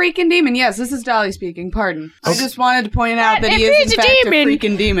 He's a freaking demon. Yes, this is Dolly speaking. Pardon. I just wanted to point out that he if is he's in fact a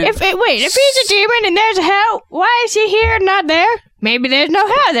freaking demon. If he's a demon and there's a hell, why is he here and not there? Maybe there's no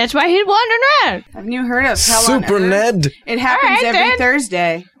hell. That's why he's wandering around. Haven't you heard of hell Super on Earth? Ned. It happens every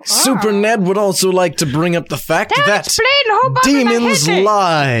Thursday. Super Ned would also like to bring up the fact that explain a whole bunch of my demons head.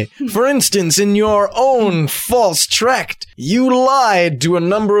 lie. For instance, in your own false tract, you lied to a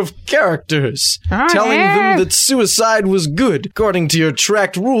number of characters, telling them that suicide was good. According to your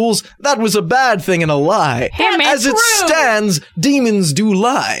tract rules, that was a bad thing and a lie. As it stands, demons do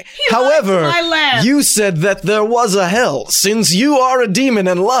lie. However, lies to my lab. you said that there was a hell. Since you are a demon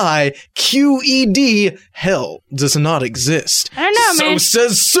and lie, QED, hell does not exist. I don't know, man. So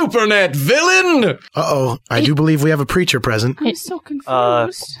says Super Ned, villain! Uh-oh, I do believe we have a preacher present. I'm so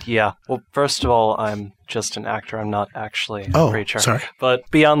confused. Yeah. Well, first of all, I'm just an actor. I'm not actually a Oh, preacher. sorry. But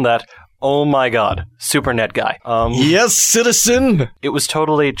beyond that, oh my God, Super Ned guy. Yes, citizen. It was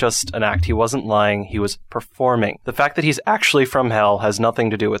totally just an act. He wasn't lying. He was performing. The fact that he's actually from hell has nothing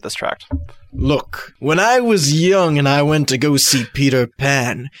to do with this tract. Look, when I was young and I went to go see Peter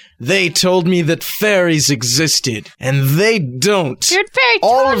Pan, they told me that fairies existed, and they don't. Dude, fairy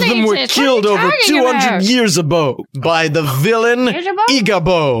All of totally them were exists. What killed are you over talking 200 about? years ago by the villain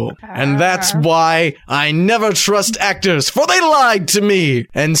Igabo. And that's why I never trust actors, for they lied to me.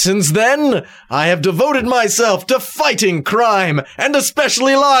 And since then, I have devoted myself to fighting crime, and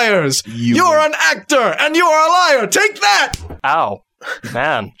especially liars. You're an actor, and you are a liar. Take that! Ow.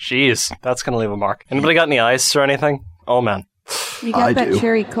 Man, jeez. That's gonna leave a mark. Anybody got any ice or anything? Oh, man. We got that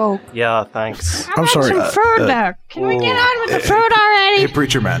cherry Coke. Yeah, thanks. I'm sorry. Some food there. Can we get on with the food already? Hey,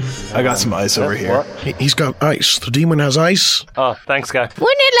 preacher man, I got some ice over here. He's got ice. The demon has ice. Oh, thanks, guy. Wouldn't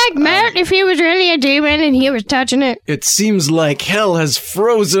it melt if he was really a demon and he was touching it? It seems like hell has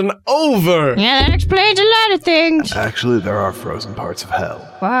frozen over. Yeah, that explains a lot of things. Actually, there are frozen parts of hell.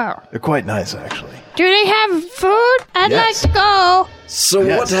 Wow. They're quite nice, actually. Do they have food? I'd Yes. like to go. So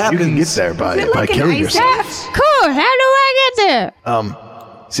Yes, what happens? You can get there by killing yourself. Cool. How do I get there?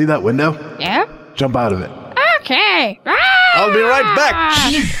 See that window? Yeah? Jump out of it. Okay. I'll be right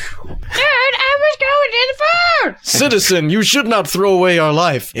back. Dude, I was going to the food. Citizen, you should not throw away your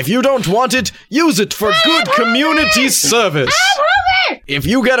life. If you don't want it, use it for good community service. If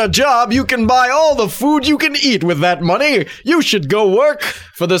you get a job, you can buy all the food you can eat with that money. You should go work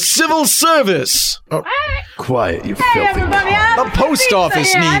for the civil service. Quiet, you filthy. The post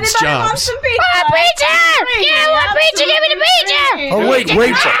office needs jobs. Pizza! Yeah, one pizza. Give me the pizza. Oh, wait.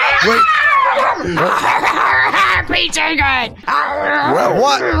 Pizza good. Well,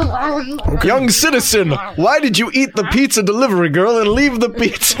 what? Young citizen, why did you eat the pizza delivery girl and leave the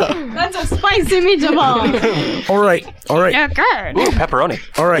pizza? That's a spicy meatball. All right. You're good. Ooh, pepperoni.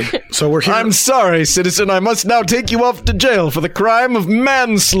 All right. So we're here. I'm sorry, citizen. I must now take you off to jail for the crime of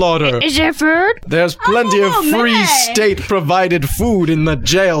manslaughter. Is there food? There's plenty of free man. state-provided food in the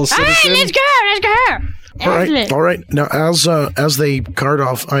jail, citizen. Let's go. All right. Now, as they card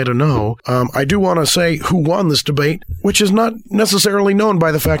off Ida No, I do want to say who won this debate, which is not necessarily known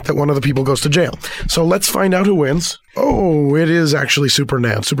by the fact that one of the people goes to jail. So let's find out who wins. Oh, it is actually Super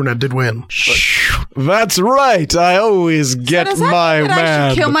Ned. Super Ned did win. That's right. I always get Does that my mean that I man.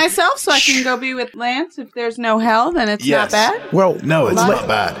 should kill myself so I can go be with Lance? If there's no hell, then it's Yes. not bad? Well, No, it's not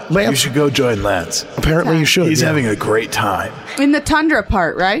bad. You should go join Lance. Apparently you should. He's yeah. having a great time. In the tundra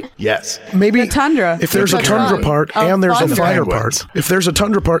part, right? Yes. Maybe The tundra. if there's a That's tundra fun. part Oh, and there's fun. a fire Penguins. part, if there's a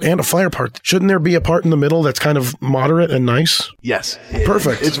tundra part and a fire part, shouldn't there be a part in the middle that's kind of moderate and nice? Yes.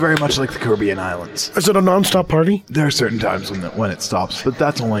 Perfect. It's very much like the Caribbean islands. Is it a non-stop party? There are certain times when it stops, but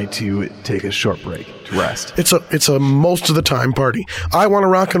that's only to take a short break to rest. It's a most of the time party. I want to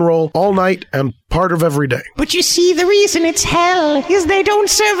rock and roll all night and part of every day. But you see, the reason it's hell is they don't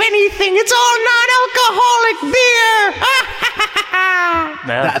serve anything. It's all non-alcoholic beer.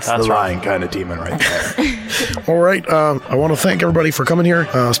 That's the lying kind of demon right there. All right, I want to thank everybody for coming here,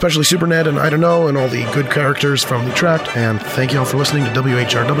 especially Super Ned and I Don't Know and all the good characters from the tract. And thank you all for listening to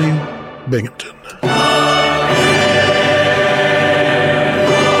WHRW Binghamton.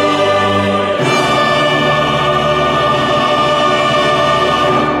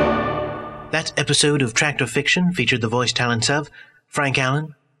 That episode of Tract of Fiction featured the voice talents of Frank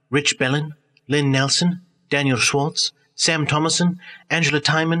Allen, Rich Bellin, Lynn Nelson, Daniel Schwartz, Sam Thomason, Angela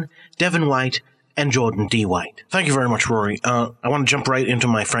Timon, Devin White, and Jordan D. White. Thank you very much, Rory. I want to jump right into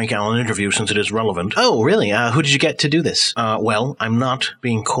my Frank Allen interview since it is relevant. Oh, really? Who did you get to do this? Well, I'm not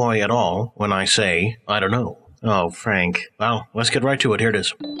being coy at all when I say, I don't know. Oh, Frank. Well, let's get right to it. Here it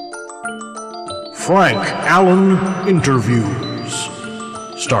is. Frank Allen Interviews.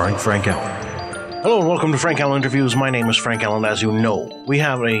 Starring Frank Allen. Hello and welcome to Frank Allen Interviews. My name is Frank Allen, as you know. We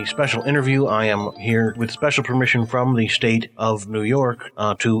have a special interview. I am here with special permission from the state of New York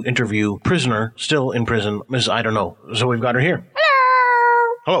to interview prisoner, still in prison, Ms. I Don't Know. So we've got her here.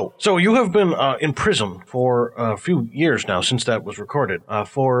 Hello. So you have been in prison for a few years now, since that was recorded,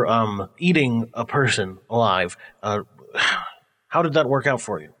 for eating a person alive. How did that work out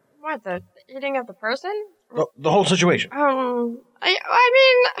for you? What, the eating of the person? The whole situation. I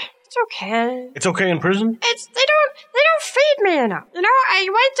mean, it's okay. It's okay in prison? They don't feed me enough. You know, I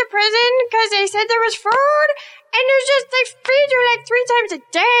went to prison because they said there was food, and they feed you like 3 times a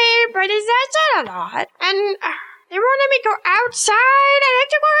day, but that's not a lot. And they won't let me go outside. I like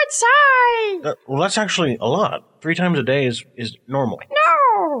to go outside. Well, that's actually a lot. 3 times a day is normal.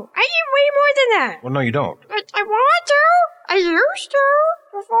 No, I eat way more than that. Well, no, you don't. But I want to. I used to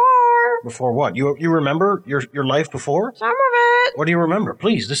before. Before what? You remember your life before? Some of it. What do you remember?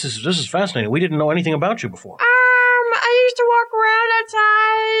 Please, this is fascinating. We didn't know anything about you before. I used to walk around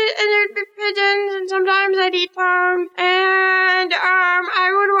outside, and there'd be pigeons, and sometimes I'd eat them. And I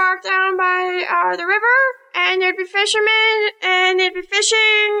would walk down by the river, and there'd be fishermen, and they'd be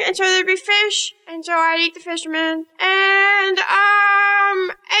fishing, and so there'd be fish, and so I'd eat the fishermen. And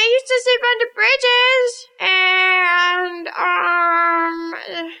I used to sleep under bridges, and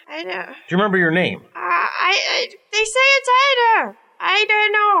I know. Do you remember your name? They say it's Ida. I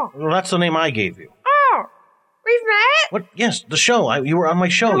don't know. Well, that's the name I gave you. Oh, we've met? What? Yes, the show. You were on my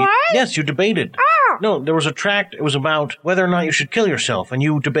show. What? Yes, you debated. Oh. No, there was a tract. It was about whether or not you should kill yourself, and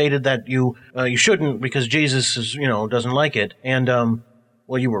you debated that you shouldn't because Jesus is, doesn't like it. And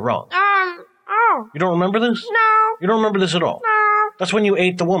well, you were wrong. Oh. You don't remember this? No. You don't remember this at all? No. That's when you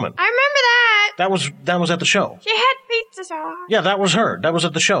ate the woman. I remember that. That was at the show. She had pizza sauce. Yeah, that was her. That was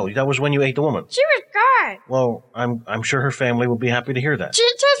at the show. That was when you ate the woman. She was good. Well, I'm sure her family will be happy to hear that. She's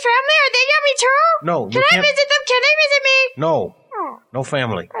family? Are they yummy too? No, Can I visit them? Can they visit me? No. Oh. No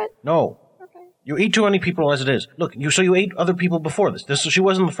family. No. Okay. You eat too many people as it is. Look, you ate other people before this. She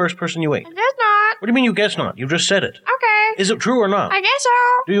wasn't the first person you ate. I guess not. What do you mean you guess not? You just said it. Okay. Is it true or not? I guess so.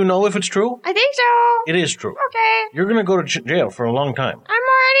 Do you know if it's true? I think so. It is true. Okay. You're going to go to jail for a long time. I'm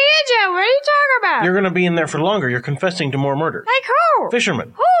already in jail. What are you talking about? You're going to be in there for longer. You're confessing to more murders. Like who?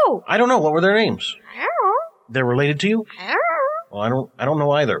 Fishermen. Who? I don't know. What were their names? I don't know. They're related to you? I don't know. Well, I don't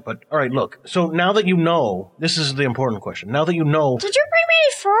know either. But all right, look. So now that you know, this is the important question. Now that you know, did you bring me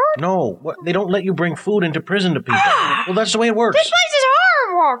any food? No. What? They don't let you bring food into prison to people. Well, that's the way it works. This place is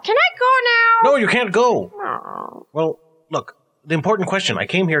horrible. Can I go now? No, you can't go. No. Well, look. The important question. I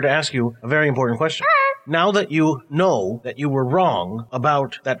came here to ask you a very important question. Now that you know that you were wrong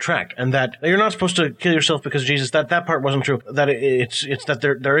about that tract and that you're not supposed to kill yourself because Jesus, that part wasn't true. That it's that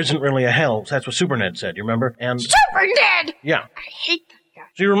there isn't really a hell. That's what Super Ned said. You remember? And Super Ned. Yeah. I hate that guy.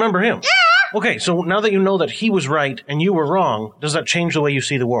 So you remember him? Yeah. Okay. So now that you know that he was right and you were wrong, does that change the way you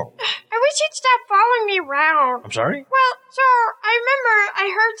see the world? I wish he'd stop following me around. I'm sorry? Well, so I remember I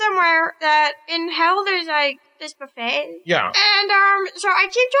heard somewhere that in hell there's like this buffet. Yeah. And so I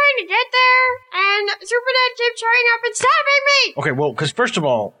keep trying to get there, and Super Ned keeps showing up and stopping me. Okay, well, because first of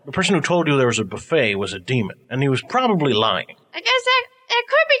all, the person who told you there was a buffet was a demon, and he was probably lying. I guess that it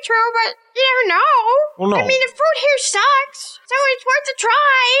could be true, but you never know. Well, no. I mean, the food here sucks, so it's worth a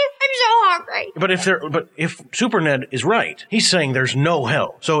try. I'm so hungry. But if Super Ned is right, he's saying there's no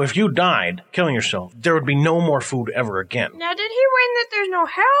hell. So if you died killing yourself, there would be no more food ever again. Now, did he win that there's no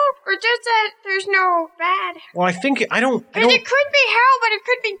hell, or just that there's no bad hell? Well, I don't. Because it could be hell, but it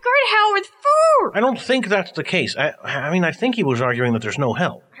could be good hell with food. I don't think that's the case. I mean, I think he was arguing that there's no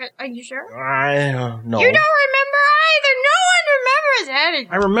hell. Are you sure? I don't know. You don't remember either. No one remembers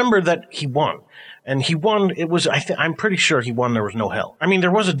anything. I remember that he won. And he won, I'm pretty sure he won there was no hell. I mean,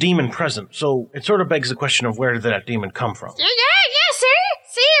 there was a demon present, so it sort of begs the question of where did that demon come from? Yeah,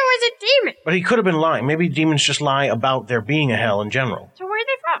 see, it was a demon. But he could have been lying. Maybe demons just lie about there being a hell in general. So where are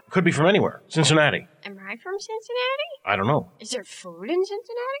they from? Could be from anywhere. Cincinnati. Am I from Cincinnati? I don't know. Is there food in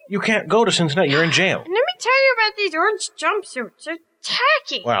Cincinnati? You can't go to Cincinnati. You're in jail. And let me tell you about these orange jumpsuits. They're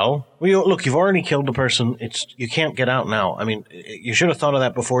tacky. Well, look, you've already killed the person. You can't get out now. I mean, you should have thought of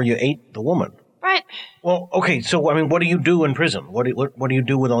that before you ate the woman. But... Well, okay, so, I mean, what do you do in prison? What do you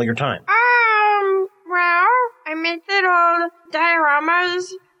do with all your time? Well, I make little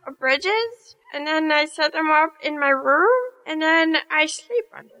dioramas of bridges, and then I set them up in my room, and then I sleep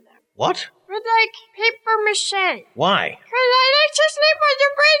under them. What? With, like, paper mache. Why? Because I like to sleep under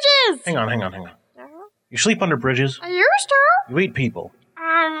bridges. Hang on. You sleep under bridges? I used to. You eat people?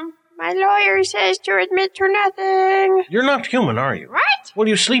 My lawyer says to admit to nothing. You're not human, are you? What? Well,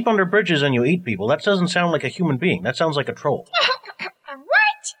 you sleep under bridges and you eat people. That doesn't sound like a human being. That sounds like a troll.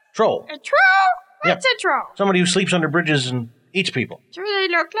 What? Troll. A troll? What's a troll? Somebody who sleeps under bridges and eats people. Do they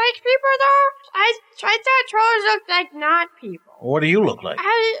look like people, though? I thought trolls looked like not people. What do you look like?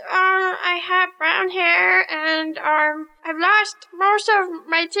 I have brown hair, and, I've lost most of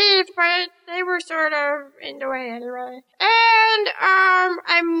my teeth, but they were sort of in the way anyway. And,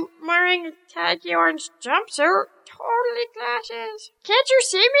 I'm wearing a tacky orange jumpsuit, totally glasses. Can't you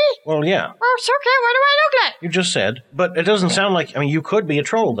see me? Well, yeah. Oh, it's okay, what do I look like? You just said, but it doesn't sound like, I mean, you could be a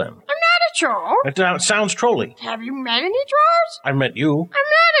troll then. I'm not a troll. It sounds trolly. Have you met any trolls? I've met you. I'm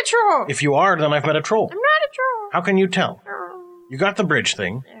not a troll. If you are, then I've met a troll. I'm not a troll. How can you tell? You got the bridge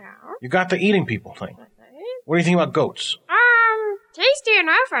thing. Yeah. You got the eating people thing. What do you think about goats? Tasty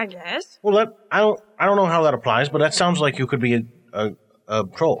enough, I guess. Well, I don't know how that applies, but that sounds like you could be a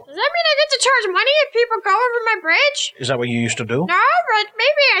troll. Does that mean I get to charge money if people go over my bridge? Is that what you used to do? No, but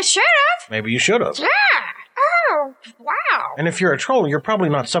maybe I should have. Maybe you should have. Yeah. Oh, wow. And if you're a troll, you're probably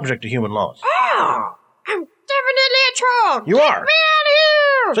not subject to human laws. Oh, I'm definitely a troll. You are. Get me out of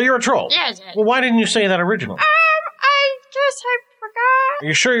here. So you're a troll? Yes. Well, why didn't you say that originally? I guess I forgot. Are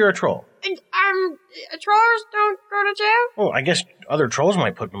you sure you're a troll? Trolls don't go to jail? Well, I guess other trolls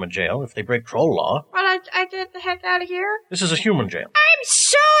might put them in jail if they break troll law. Well, I get the heck out of here. This is a human jail. I'm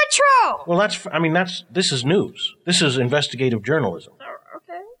so a troll. Well, this is news. This is investigative journalism. Oh,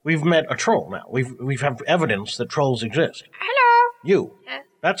 okay. We've met a troll now. We have evidence that trolls exist. Hello. You.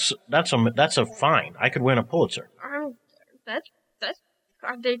 Yes. That's a fine. I could win a Pulitzer.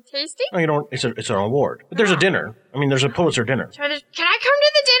 Are they tasty? No, you don't. It's an award. But there's a dinner. I mean, there's a Pulitzer dinner. So can I come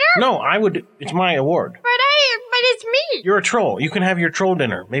to the dinner? No, I would. It's my award. But it's me. You're a troll. You can have your troll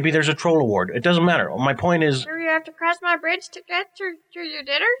dinner. Maybe there's a troll award. It doesn't matter. My point is. Do you have to cross my bridge to get to your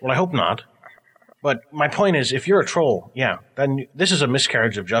dinner? Well, I hope not. But my point is, if you're a troll, yeah, then this is a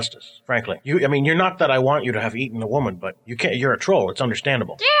miscarriage of justice, frankly. You're not that I want you to have eaten a woman, but you're a troll. It's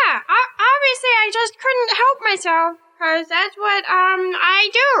understandable. Yeah, obviously I just couldn't help myself, because that's what, I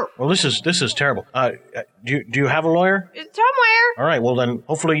do. Well, this is terrible. Do you have a lawyer? Somewhere. All right, well then,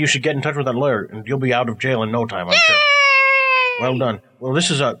 hopefully you should get in touch with that lawyer, and you'll be out of jail in no time, I'm sure. Well done. Well, this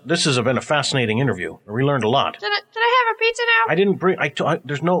has been a fascinating interview. We learned a lot. Did I have a pizza now? I didn't bring.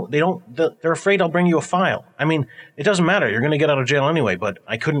 They're afraid I'll bring you a file. I mean, it doesn't matter. You're going to get out of jail anyway. But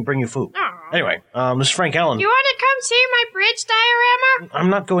I couldn't bring you food. Oh. Anyway, this is Frank Allen. You want to come see my bridge diorama? I'm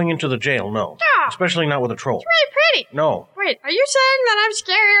not going into the jail. No. Oh. Especially not with a troll. It's really pretty. No. Wait, are you saying that I'm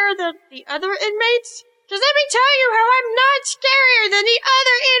scarier than the other inmates? Because let me tell you how I'm not scarier than the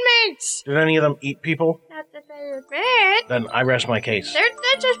other inmates. Did any of them eat people? Not that they admit. Then I rest my case.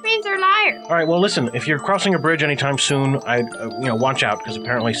 That just means they're liars. All right, well, listen, if you're crossing a bridge anytime soon, watch out, because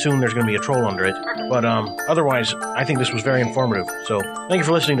apparently soon there's going to be a troll under it. But otherwise, I think this was very informative. So thank you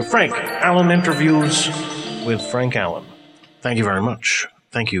for listening to Frank Allen Interviews with Frank Allen. Thank you very much.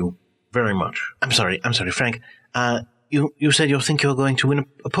 Thank you very much. I'm sorry, Frank. You said you think you're going to win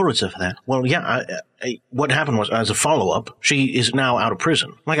a Pulitzer for that. Well, yeah, what happened was, as a follow-up, she is now out of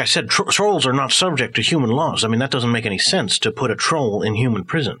prison. Like I said, trolls are not subject to human laws. I mean, that doesn't make any sense to put a troll in human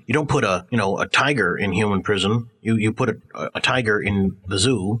prison. You don't put a tiger in human prison. You put a tiger in the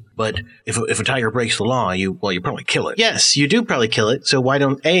zoo, but if a tiger breaks the law, you probably kill it. Yes, you do probably kill it. So why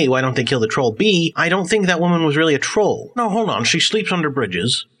don't they kill the troll? B, I don't think that woman was really a troll. No, hold on. She sleeps under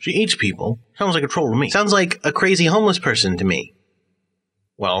bridges. She eats people. Sounds like a troll to me. Sounds like a crazy homeless person to me.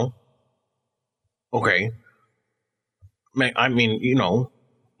 Well, okay. I mean,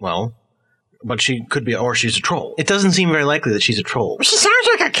 but she could be, or she's a troll. It doesn't seem very likely that she's a troll. She sounds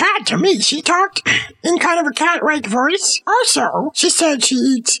like a cat to me. She talked in kind of a cat-like voice. Also, she said she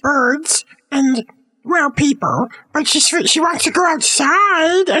eats birds and, people, but she wants to go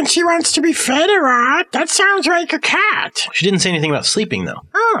outside and she wants to be fed a lot. That sounds like a cat. She didn't say anything about sleeping, though.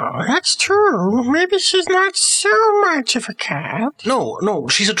 Oh, that's true. Maybe she's not so much of a cat. No,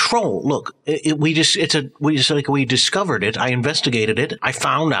 she's a troll. Look, we discovered it. I investigated it. I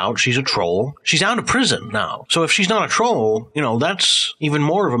found out she's a troll. She's out of prison now. So if she's not a troll, that's even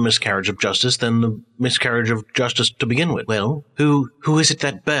more of a miscarriage of justice than the miscarriage of justice to begin with. Well, who is it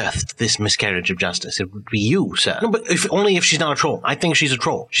that birthed this miscarriage of justice? It would be you, sir. No, but only if she's not a troll. I think she's a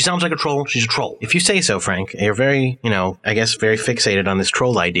troll. She sounds like a troll. She's a troll. If you say so, Frank. You're very, I guess very fixated on this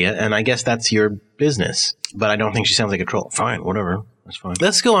troll idea, and I guess that's your business. But I don't think she sounds like a troll. Fine, whatever. That's fine.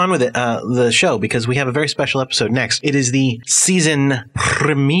 Let's go on with it, the show, because we have a very special episode next. It is the season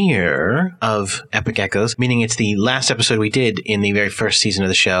premiere of Epic Echoes, meaning it's the last episode we did in the very first season of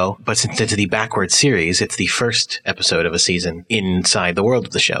the show. But since it's the backward series, it's the first episode of a season inside the world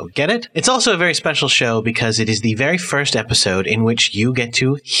of the show. Get it? It's also a very special show because it is the very first episode in which you get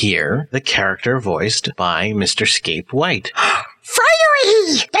to hear the character voiced by Mr. Scape White.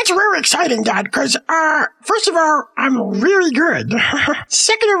 Finally! That's very exciting, Dad, because, first of all, I'm really good.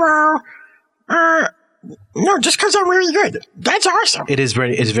 Second of all, no, just because I'm really good. That's awesome. It is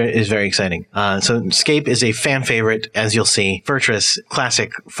very exciting. So Scape is a fan favorite, as you'll see. Fortress,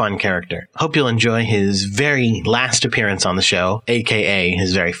 classic, fun character. Hope you'll enjoy his very last appearance on the show, aka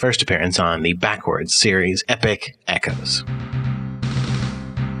his very first appearance on the Backwards series, Epic Echoes.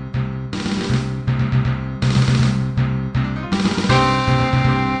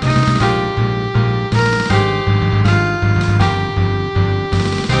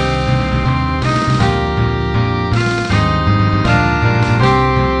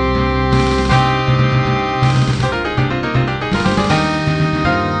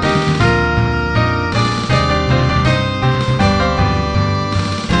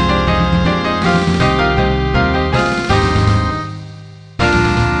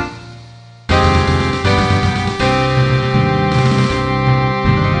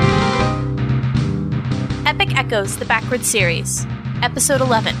 The Backward Series, Episode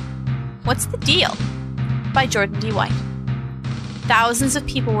 11, What's the Deal? By Jordan D. White. Thousands of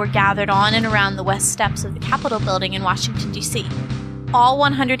people were gathered on and around the west steps of the Capitol building in Washington, D.C. All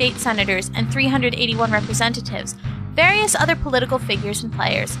 108 senators and 381 representatives, various other political figures and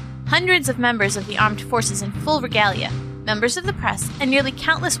players, hundreds of members of the armed forces in full regalia, members of the press, and nearly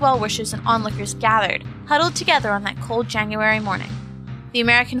countless well-wishers and onlookers gathered, huddled together on that cold January morning. The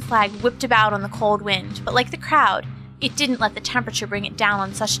American flag whipped about on the cold wind, but like the crowd, it didn't let the temperature bring it down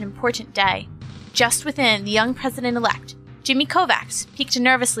on such an important day. Just within, the young president-elect, Jimmy Kovacs, peeked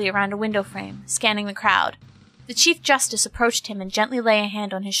nervously around a window frame, scanning the crowd. The Chief Justice approached him and gently lay a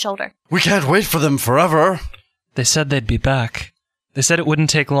hand on his shoulder. We can't wait for them forever. They said they'd be back. They said it wouldn't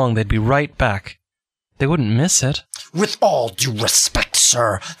take long. They'd be right back. They wouldn't miss it. With all due respect,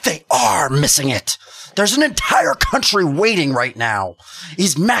 sir, they are missing it. There's an entire country waiting right now.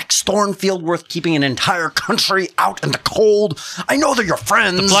 Is Max Thornfield worth keeping an entire country out in the cold? I know they're your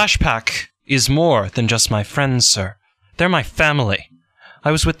friends. The Flash Pack is more than just my friends, sir. They're my family.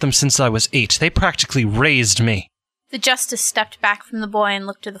 I was with them since I was 8. They practically raised me. The Justice stepped back from the boy and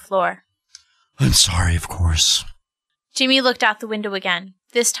looked to the floor. I'm sorry, of course. Jimmy looked out the window again,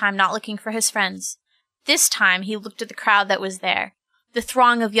 this time not looking for his friends. This time he looked at the crowd that was there. The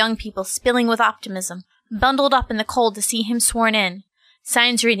throng of young people spilling with optimism, bundled up in the cold to see him sworn in.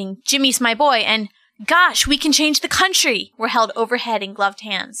 Signs reading, "Jimmy's my boy," and "Gosh, we can change the country," were held overhead in gloved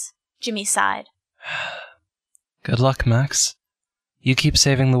hands. Jimmy sighed. Good luck, Max. You keep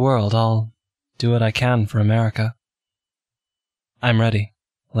saving the world. I'll do what I can for America. I'm ready.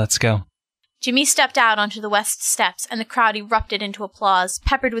 Let's go. Jimmy stepped out onto the west steps, and the crowd erupted into applause,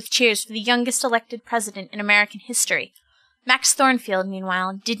 peppered with cheers for the youngest elected president in American history. Max Thornfield,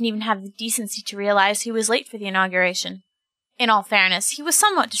 meanwhile, didn't even have the decency to realize he was late for the inauguration. In all fairness, he was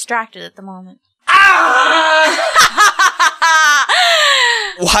somewhat distracted at the moment.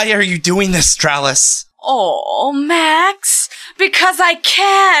 Why are you doing this, Dralis? Oh, Max, because I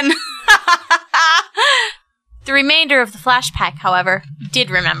can. The remainder of the flashback, however,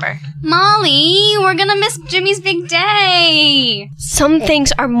 did remember. Molly, we're gonna miss Jimmy's big day. Some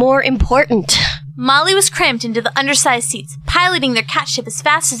things are more important. Molly was cramped into the undersized seats, piloting their cat ship as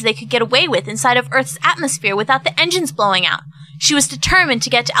fast as they could get away with inside of Earth's atmosphere without the engines blowing out. She was determined to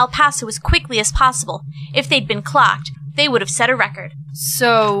get to El Paso as quickly as possible. If they'd been clocked, they would have set a record.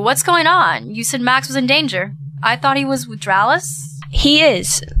 So, what's going on? You said Max was in danger. I thought he was with Dralis? He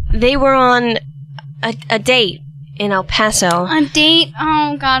is. They were on a date in El Paso. A date?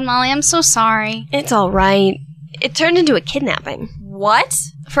 Oh, God, Molly, I'm so sorry. It's all right. It turned into a kidnapping. What?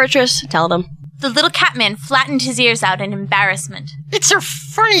 Fortress, tell them. The little catman flattened his ears out in embarrassment. It's a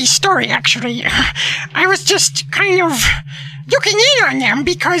funny story, actually. I was just kind of looking in on them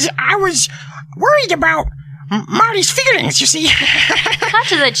because I was worried about Marty's feelings, you see. Cut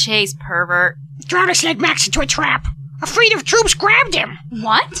to the chase, pervert. Dralis led Max into a trap. A fleet of troops grabbed him.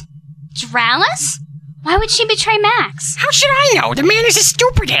 What? Dralis? Why would she betray Max? How should I know? The man is a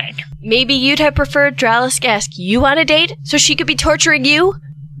stupid head. Maybe you'd have preferred Dralis ask you on a date so she could be torturing you?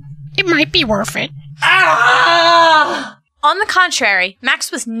 It might be worth it. On the contrary,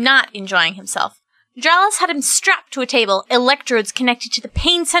 Max was not enjoying himself. Dralis had him strapped to a table, electrodes connected to the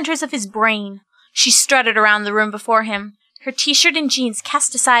pain centers of his brain. She strutted around the room before him, her t-shirt and jeans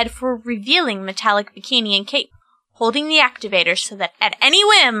cast aside for a revealing metallic bikini and cape, holding the activator so that at any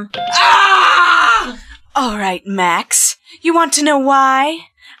whim... All right, Max. You want to know why?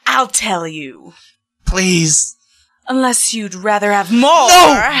 I'll tell you. Please. Unless you'd rather have more.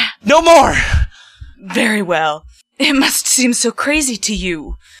 No! No more! Very well. It must seem so crazy to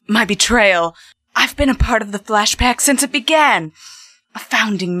you. My betrayal. I've been a part of the flashback since it began. A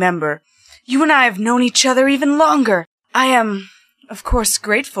founding member. You and I have known each other even longer. I am, of course,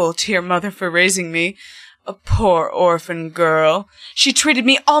 grateful to your mother for raising me. A poor orphan girl. She treated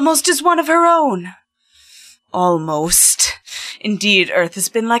me almost as one of her own. Almost. Indeed, Earth has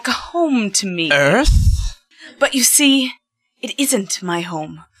been like a home to me. Earth? But you see, it isn't my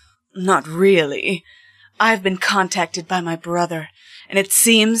home. Not really. I've been contacted by my brother, and it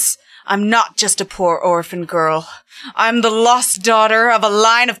seems I'm not just a poor orphan girl. I'm the lost daughter of a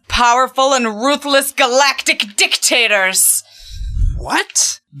line of powerful and ruthless galactic dictators.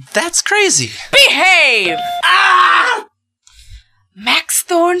 What? That's crazy. Behave! Max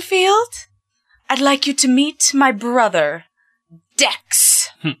Thornfield? I'd like you to meet my brother, Dex.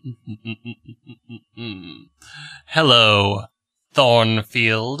 Hello,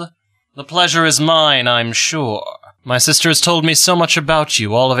 Thornfield. The pleasure is mine, I'm sure. My sister has told me so much about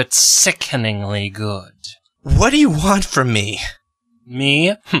you, all of it sickeningly good. What do you want from me?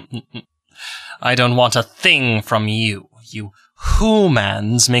 Me? I don't want a thing from you. You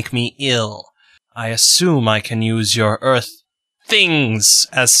humans make me ill. I assume I can use your Earth things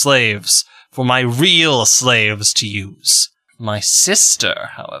as slaves for my real slaves to use. My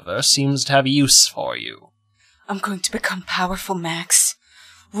sister, however, seems to have use for you. I'm going to become powerful, Max.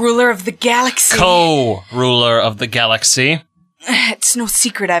 Ruler of the galaxy. Co-ruler of the galaxy. It's no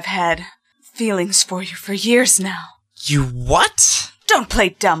secret I've had feelings for you for years now. You what? Don't play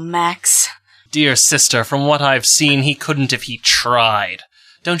dumb, Max. Dear sister, from what I've seen, he couldn't if he tried.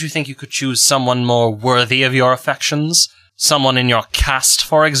 Don't you think you could choose someone more worthy of your affections? Someone in your caste,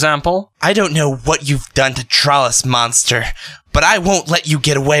 for example? I don't know what you've done to Dralis, monster, but I won't let you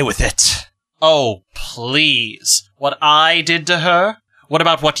get away with it. Oh, please. What I did to her? What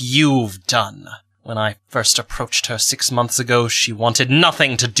about what you've done? When I first approached her 6 months ago, she wanted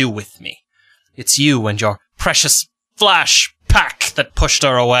nothing to do with me. It's you and your precious flash pack that pushed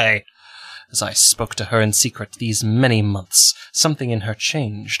her away. As I spoke to her in secret these many months, something in her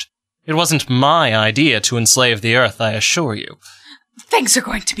changed. It wasn't my idea to enslave the Earth, I assure you. Things are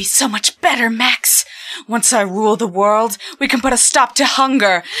going to be so much better, Max. Once I rule the world, we can put a stop to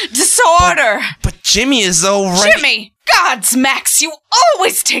hunger, disorder. But Jimmy is already... Jimmy! Gods, Max, you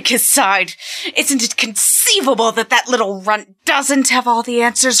always take his side. Isn't it conceivable that that little runt doesn't have all the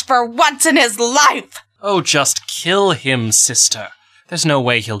answers for once in his life? Oh, just kill him, sister. There's no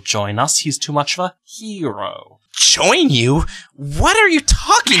way he'll join us. He's too much of a hero. Join you? What are you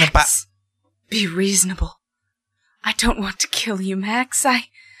talking Max, about? Be reasonable. I don't want to kill you, Max.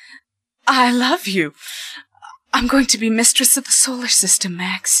 I love you. I'm going to be mistress of the solar system,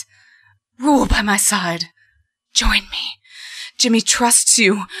 Max. Rule by my side. Join me. Jimmy trusts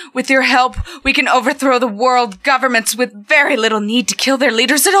you. With your help, we can overthrow the world governments with very little need to kill their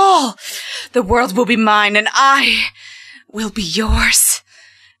leaders at all. The world will be mine, and I will be yours.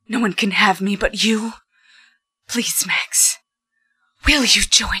 No one can have me but you. Please, Max. Will you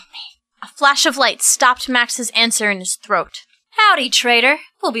join me? A flash of light stopped Max's answer in his throat. Howdy, traitor.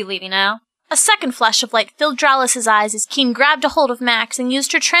 We'll be leaving now. A second flash of light filled Dralis' eyes as Keen grabbed a hold of Max and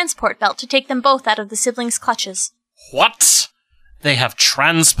used her transport belt to take them both out of the siblings' clutches. What? They have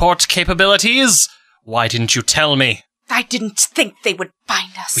transport capabilities? Why didn't you tell me? I didn't think they would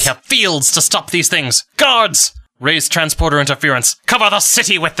find us. We have fields to stop these things. Guards! Raise transporter interference. Cover the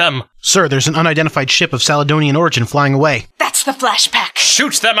city with them! Sir, there's an unidentified ship of Saladonian origin flying away. That's the flashback.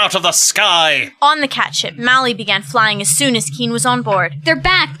 Shoot them out of the sky! On the cat ship, Mally began flying as soon as Keen was on board. They're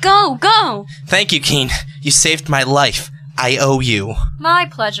back! Go! Go! Thank you, Keen. You saved my life. I owe you. My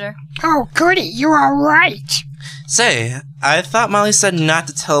pleasure. Oh, goody, you're all right. Say, I thought Molly said not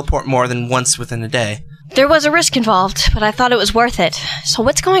to teleport more than once within a day. There was a risk involved, but I thought it was worth it. So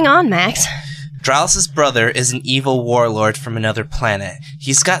what's going on, Max? Dralis' brother is an evil warlord from another planet.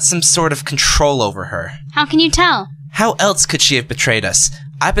 He's got some sort of control over her. How can you tell? How else could she have betrayed us?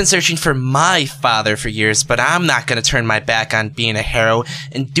 I've been searching for my father for years, but I'm not going to turn my back on being a hero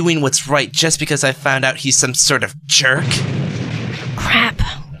and doing what's right just because I found out he's some sort of jerk. Crap.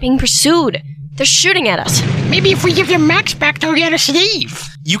 Being pursued. They're shooting at us. Maybe if we give them Max back, they'll let us leave.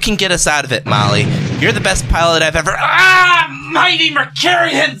 You can get us out of it, Molly. You're the best pilot I've ever... Ah! Mighty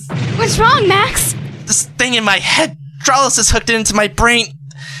Mercurians! What's wrong, Max? This thing in my head. Dralis has hooked it into my brain.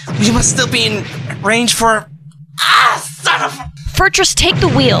 We must still be in range for... Ah! Son of a... Fortress, take the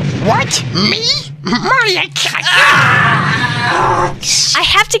wheel. What? Me? Molly, I can't... I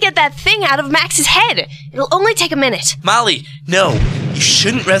have to get that thing out of Max's head. It'll only take a minute. Molly, no. You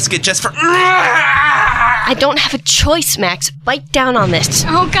shouldn't risk it just for... I don't have a choice, Max. Bite down on this.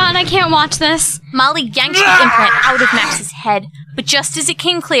 Oh god, I can't watch this. Molly yanked the implant out of Max's head, but just as it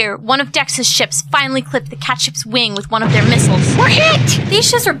came clear, one of Dex's ships finally clipped the cat ship's wing with one of their missiles. We're hit! These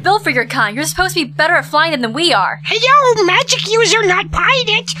ships are built for your kind. You're supposed to be better at flying them than we are. Hello, magic user, not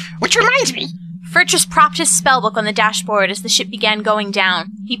pilot! Which reminds me... Fortress propped his spellbook on the dashboard as the ship began going down.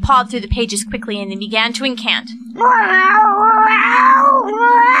 He pawed through the pages quickly and then began to incant.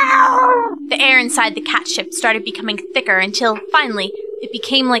 The air inside the cat ship started becoming thicker until, finally, it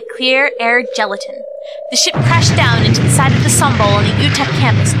became like clear air gelatin. The ship crashed down into the side of the sun bowl on the UTEP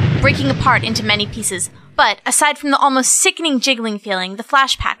campus, breaking apart into many pieces. But, aside from the almost sickening jiggling feeling, the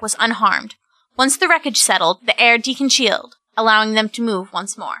flashpack was unharmed. Once the wreckage settled, the air decongealed, allowing them to move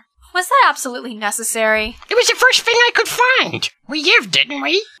once more. Was that absolutely necessary? It was the first thing I could find. We lived, didn't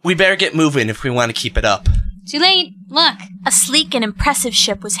we? We better get moving if we want to keep it up. Too late. Look. A sleek and impressive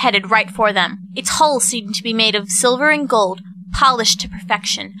ship was headed right for them. Its hull seemed to be made of silver and gold, polished to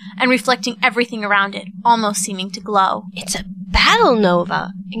perfection, and reflecting everything around it, almost seeming to glow. It's a Battle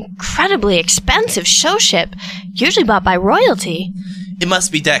Nova. Incredibly expensive show ship, usually bought by royalty. It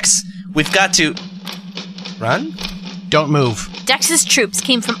must be Dex. We've got to... Run? Don't move. Dex's troops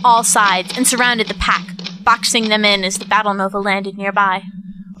came from all sides and surrounded the pack, boxing them in as the Battle Nova landed nearby.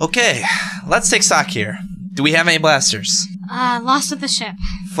 Okay, let's take stock here. Do we have any blasters? Lost with the ship.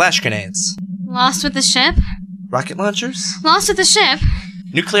 Flash grenades? Lost with the ship? Rocket launchers? Lost with the ship?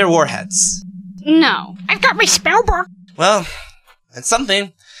 Nuclear warheads? No. I've got my spellbook. Well, that's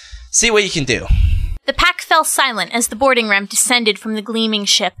something. See what you can do. The pack fell silent as the boarding ram descended from the gleaming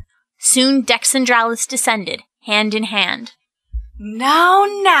ship. Soon Dex and Dralis descended, hand in hand.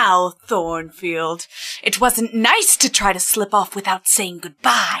 Now, Thornfield. It wasn't nice to try to slip off without saying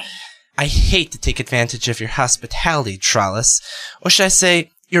goodbye. I hate to take advantage of your hospitality, Dralis. Or should I say,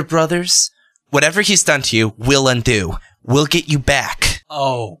 your brother's? Whatever he's done to you, we'll undo. We'll get you back.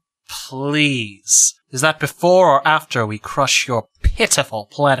 Oh, please. Is that before or after we crush your pitiful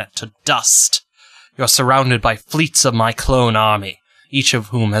planet to dust? You're surrounded by fleets of my clone army, each of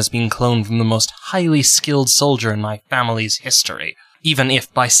whom has been cloned from the most highly skilled soldier in my family's history. Even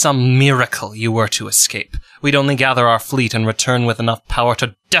if by some miracle you were to escape, we'd only gather our fleet and return with enough power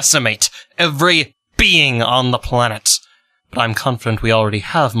to decimate every being on the planet. But I'm confident we already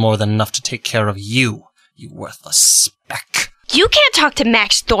have more than enough to take care of you, you worthless speck. You can't talk to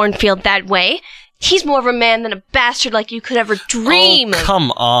Max Thornfield that way. He's more of a man than a bastard like you could ever dream. Oh,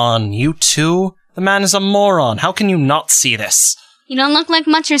 come on, you two. The man is a moron. How can you not see this? You don't look like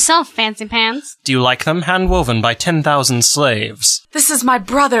much yourself, Fancy Pants. Do you like them hand-woven by 10,000 slaves? This is my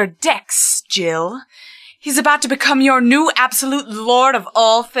brother, Dex, Jill. He's about to become your new absolute lord of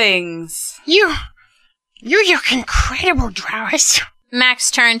all things. You look incredible, Dralis.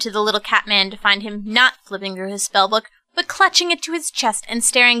 Max turned to the little cat man to find him not flipping through his spellbook, but clutching it to his chest and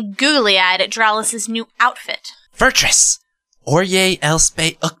staring googly-eyed at Dralis' new outfit. Fortress! Orye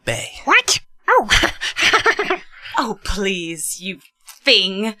Elspe Ukbe. What? Oh. Oh, please, you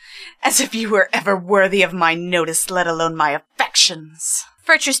thing. As if you were ever worthy of my notice, let alone my affections.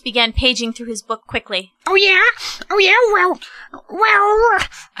 Fortress began paging through his book quickly. Oh, yeah? Well...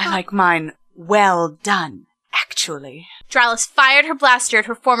 I like mine well done, actually. Dralis fired her blaster at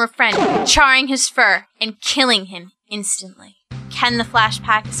her former friend, charring his fur and killing him instantly. Can the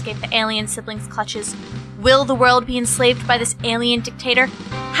Flashpack escape the alien siblings' clutches? Will the world be enslaved by this alien dictator?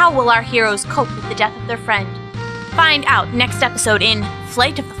 How will our heroes cope with the death of their friend? Find out next episode in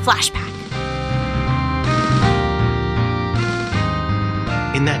Flight of the Flashpack.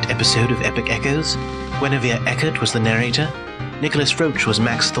 In that episode of Epic Echoes, Guinevere Eckert was the narrator, Nicholas Roach was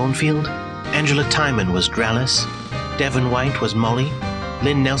Max Thornfield, Angela Timon was Dralis, Devon White was Molly,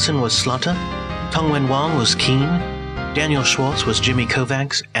 Lynn Nelson was Slaughter, Tongwen Wong was Keen, Daniel Schwartz was Jimmy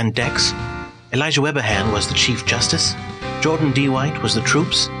Kovacs and Dex, Elijah Weberhan was the Chief Justice, Jordan D. White was the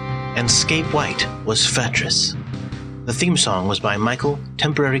Troops, and Scape White was Fortress. The theme song was by Michael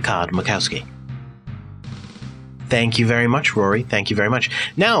Temporary Card Makowski. Thank you very much, Rory. Thank you very much.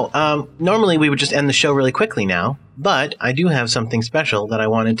 Now, normally we would just end the show really quickly now, but I do have something special that I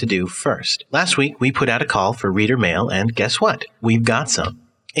wanted to do first. Last week, we put out a call for reader mail, and guess what? We've got some.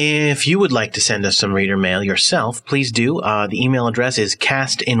 If you would like to send us some reader mail yourself, please do. The email address is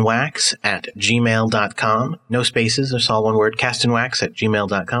castinwax@gmail.com. No spaces, it's all one word,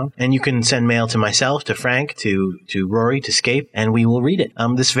 castinwax@gmail.com. And you can send mail to myself, to Frank, to Rory, to Scape, and we will read it.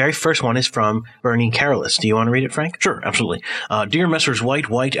 This very first one is from Bernie Carolus. Do you want to read it, Frank? Sure, absolutely. Dear Messrs.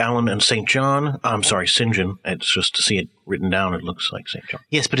 White, Allen, and St. John, I'm sorry, St. John. It's just to see it written down, it looks like St. John.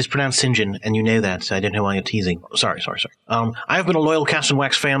 Yes, but it's pronounced St. John, and you know that, so I didn't know why you're teasing. Sorry. I have been a loyal Cast and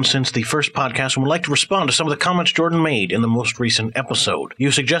Wax fan since the first podcast and would like to respond to some of the comments Jordan made in the most recent episode. You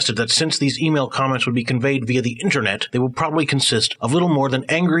suggested that since these email comments would be conveyed via the internet, they would probably consist of little more than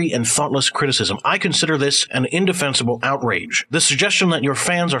angry and thoughtless criticism. I consider this an indefensible outrage. The suggestion that your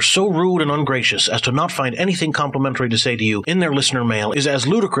fans are so rude and ungracious as to not find anything complimentary to say to you in their listener mail is as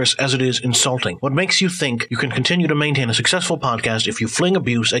ludicrous as it is insulting. What makes you think you can continue to maintain a successful podcast if you fling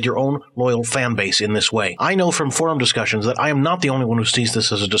abuse at your own loyal fan base in this way? I know from forum discussions that I am not the only one who sees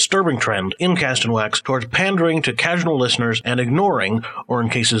this as a disturbing trend in Cast and Wax towards pandering to casual listeners and ignoring, or in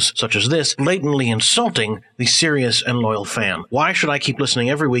cases such as this, blatantly insulting the serious and loyal fan. Why should I keep listening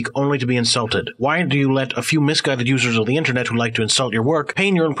every week only to be insulted? Why do you let a few misguided users of the internet who like to insult your work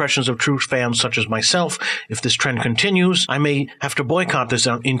paint your impressions of true fans such as myself? If this trend continues, I may have to boycott this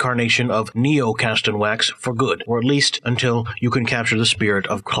incarnation of Neo Cast and Wax for good, or at least until you can capture the spirit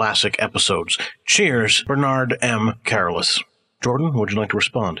of classic episodes. Cheers, Bernard M. Carolus. Jordan, would you like to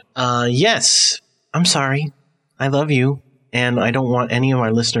respond? Yes. I'm sorry. I love you. And I don't want any of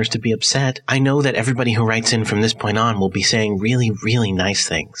our listeners to be upset. I know that everybody who writes in from this point on will be saying really, really nice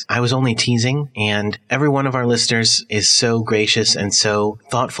things. I was only teasing, and every one of our listeners is so gracious and so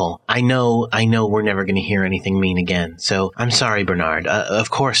thoughtful. I know we're never going to hear anything mean again. So I'm sorry, Bernard. Of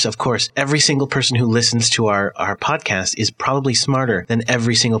course, every single person who listens to our podcast is probably smarter than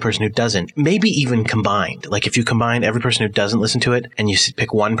every single person who doesn't. Maybe even combined. Like if you combine every person who doesn't listen to it and you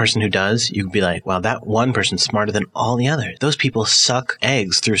pick one person who does, you'd be like, wow, that one person's smarter than all the others. Those people suck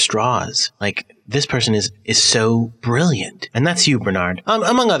eggs through straws. Like, this person is so brilliant. And that's you, Bernard.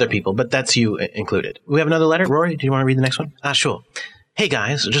 Among other people, but that's you included. We have another letter. Rory, do you want to read the next one? Sure. Hey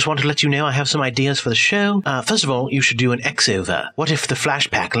guys, I just wanted to let you know I have some ideas for the show. First of all, you should do an X-over. What if the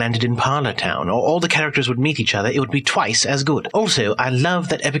Flashpack landed in Parlor Town, or all the characters would meet each other? It would be twice as good. Also, I love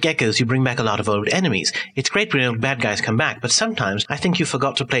that Epic Echoes you bring back a lot of old enemies. It's great when old bad guys come back, but sometimes I think you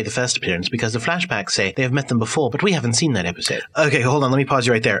forgot to play the first appearance because the Flashbacks say they have met them before, but we haven't seen that episode. Okay, hold on, let me pause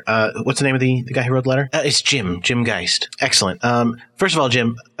you right there. What's the name of the guy who wrote the letter? It's Jim Geist. Excellent. First of all,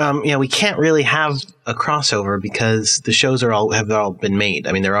 Jim, we can't really have a crossover because the shows have all been made.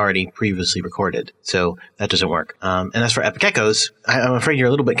 I mean, they're already previously recorded, so that doesn't work. And as for Epic Echoes, I'm afraid you're a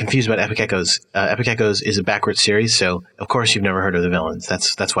little bit confused about Epic Echoes. Epic Echoes is a backwards series, so of course you've never heard of the villains.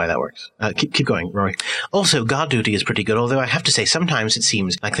 That's why that works. Keep going, Rory. Also, Guard Duty is pretty good, although I have to say sometimes it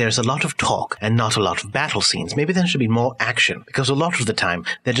seems like there's a lot of talk and not a lot of battle scenes. Maybe there should be more action, because a lot of the time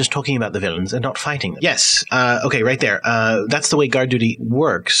they're just talking about the villains and not fighting them. Yes, okay, right there. That's the way Guard Duty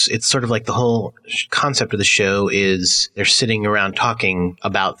works. It's sort of like the whole concept of the show is they're sitting around talking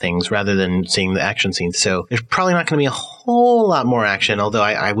about things rather than seeing the action scenes. So there's probably not going to be a whole lot more action, although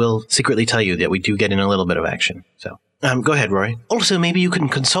I will secretly tell you that we do get in a little bit of action. So go ahead, Rory. Also, maybe you can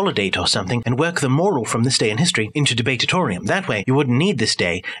consolidate or something and work the moral from this day in history into Debatatorium. That way, you wouldn't need this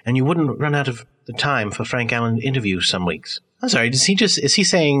day, and you wouldn't run out of the time for Frank Allen interviews some weeks. I'm sorry, is he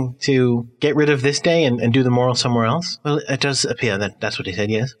saying to get rid of this day and do the moral somewhere else? Well, it does appear that's what he said,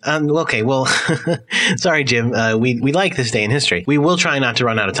 yes. Okay, well, sorry, Jim. We like this day in history. We will try not to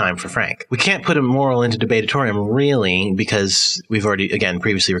run out of time for Frank. We can't put a moral into Debatorium, really, because we've already, again,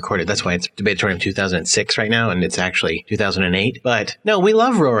 previously recorded. That's why it's Debatorium 2006 right now, and it's actually 2008. But, no, we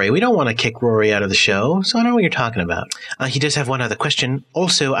love Rory. We don't want to kick Rory out of the show, so I don't know what you're talking about. He does have one other question.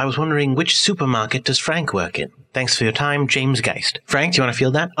 Also, I was wondering, which supermarket does Frank work in? Thanks for your time, James Geist. Frank, do you want to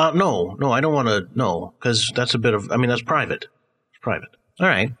field that? No, I don't want to, no, because that's that's private. It's private. All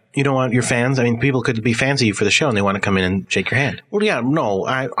right. You don't want your fans? I mean, people could be fans of you for the show and they want to come in and shake your hand. Well, yeah, no,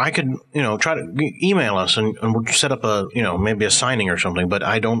 I could, try to email us and we'll set up maybe a signing or something, but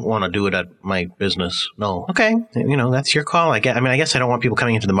I don't want to do it at my business. No. Okay. That's your call. I guess I don't want people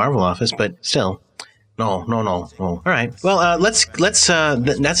coming into the Marvel office, but still. No. All right. Well, that's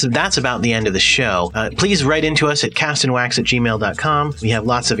about the end of the show. Please write into us at castandwax@gmail.com. We have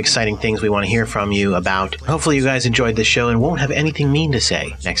lots of exciting things we want to hear from you about. Hopefully you guys enjoyed this show and won't have anything mean to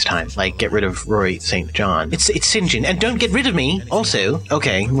say next time, like get rid of Rory St. John. It's St. John, and don't get rid of me. Also,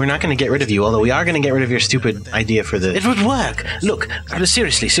 okay, we're not going to get rid of you, although we are going to get rid of your stupid idea for the... It would work. Look,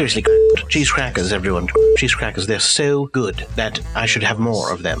 seriously, cheese crackers, everyone. Cheese crackers, they're so good that I should have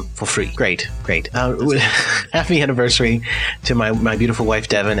more of them for free. Great. Happy anniversary to my beautiful wife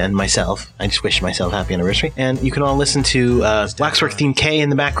Devin and myself. I just wish myself happy anniversary. And you can all listen to Waxwork theme K in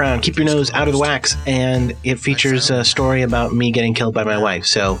the background. Keep your nose out of the wax. And it features a story about me getting killed by my wife.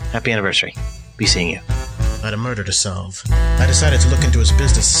 So happy anniversary. Be seeing you. I had a murder to solve. I decided to look into his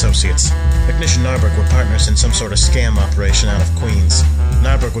business associates. McNish and Narberg were partners in some sort of scam operation out of Queens.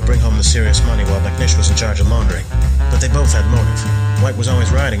 Narberg would bring home the serious money while McNish was in charge of laundering. But they both had motive. White was always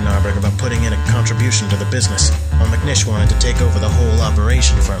riding Narberg about putting in a contribution to the business, while McNish wanted to take over the whole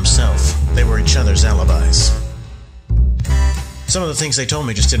operation for himself. They were each other's alibis. Some of the things they told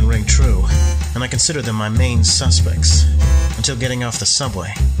me just didn't ring true, and I considered them my main suspects. Until getting off the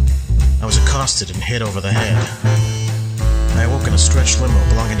subway, I was accosted and hit over the head. I awoke in a stretched limo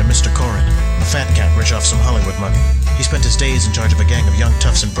belonging to Mr. Corrin, a fat cat rich off some Hollywood money. He spent his days in charge of a gang of young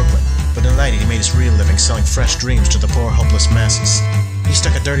toughs in Brooklyn, but in the night he made his real living selling fresh dreams to the poor, hopeless masses. He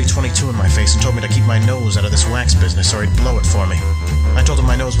stuck a dirty 22 in my face and told me to keep my nose out of this wax business or he'd blow it for me. I told him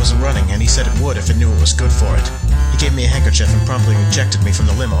my nose wasn't running, and he said it would if it knew it was good for it. He gave me a handkerchief and promptly ejected me from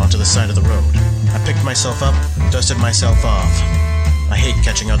the limo onto the side of the road. I picked myself up, dusted myself off. I hate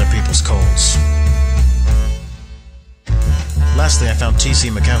catching other people's colds. Lastly, I found T.C.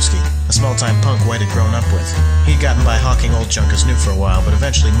 Mikowski, a small-time punk White had grown up with. He'd gotten by hawking old junk as new for a while, but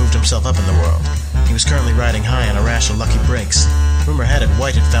eventually moved himself up in the world. He was currently riding high on a rash of lucky breaks. Rumor had it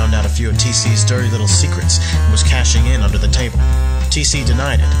White had found out a few of T.C.'s dirty little secrets and was cashing in under the table. T.C.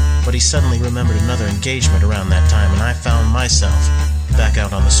 denied it, but he suddenly remembered another engagement around that time, and I found myself back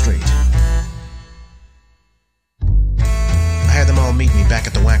out on the street. I had them all meet me back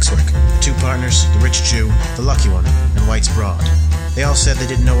at the waxwork. The two partners, the rich Jew, the lucky one, and White's broad. They all said they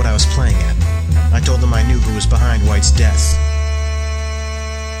didn't know what I was playing at. I told them I knew who was behind White's death.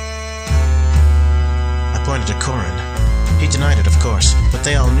 I pointed to Corrin. He denied it, of course, but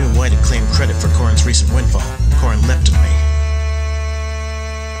they all knew White had claimed credit for Corrin's recent windfall. Corrin leapt at me.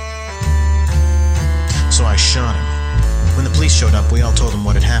 So I shot him. When the police showed up, we all told them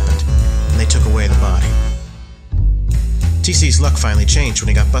what had happened, and they took away the body. TC's luck finally changed when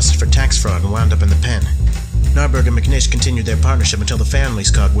he got busted for tax fraud and wound up in the pen. Narberg and McNish continued their partnership until the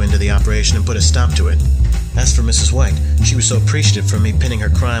families caught wind of the operation and put a stop to it. As for Mrs. White, she was so appreciative for me pinning her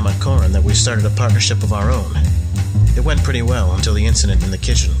crime on Corrin that we started a partnership of our own. It went pretty well until the incident in the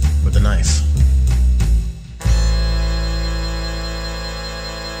kitchen with the knife.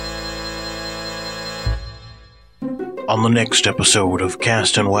 On the next episode of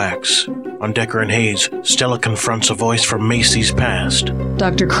Cast and Wax, on Decker and Hayes, Stella confronts a voice from Macy's past.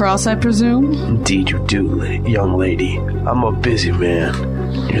 Dr. Cross, I presume? Indeed you do, young lady. I'm a busy man.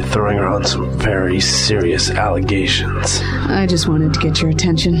 You're throwing around some very serious allegations. I just wanted to get your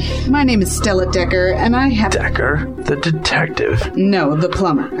attention. My name is Stella Decker, and I have... Decker? The detective? No, the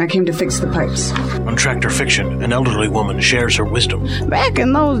plumber. I came to fix the pipes. On Tractor Fiction, an elderly woman shares her wisdom. Back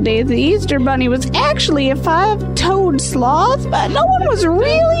in those days, the Easter Bunny was actually a 5-toed sloth, but no one was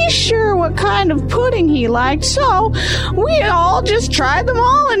really sure what kind of pudding he liked, so we all just tried them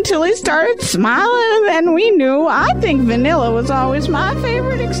all until he started smiling, and then we knew. I think vanilla was always my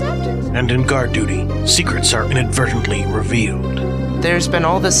favorite acceptance. And in guard duty, secrets are inadvertently revealed. There's been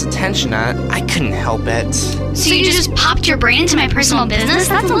all this attention on it. I couldn't help it. So you just popped your brain into my personal business?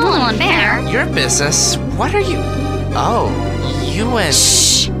 That's a little unfair. Your business? What are you... Oh, you and...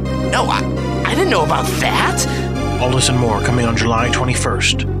 Shh. No, I didn't know about that. All this and more coming on July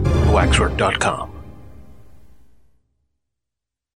 21st on waxwork.com.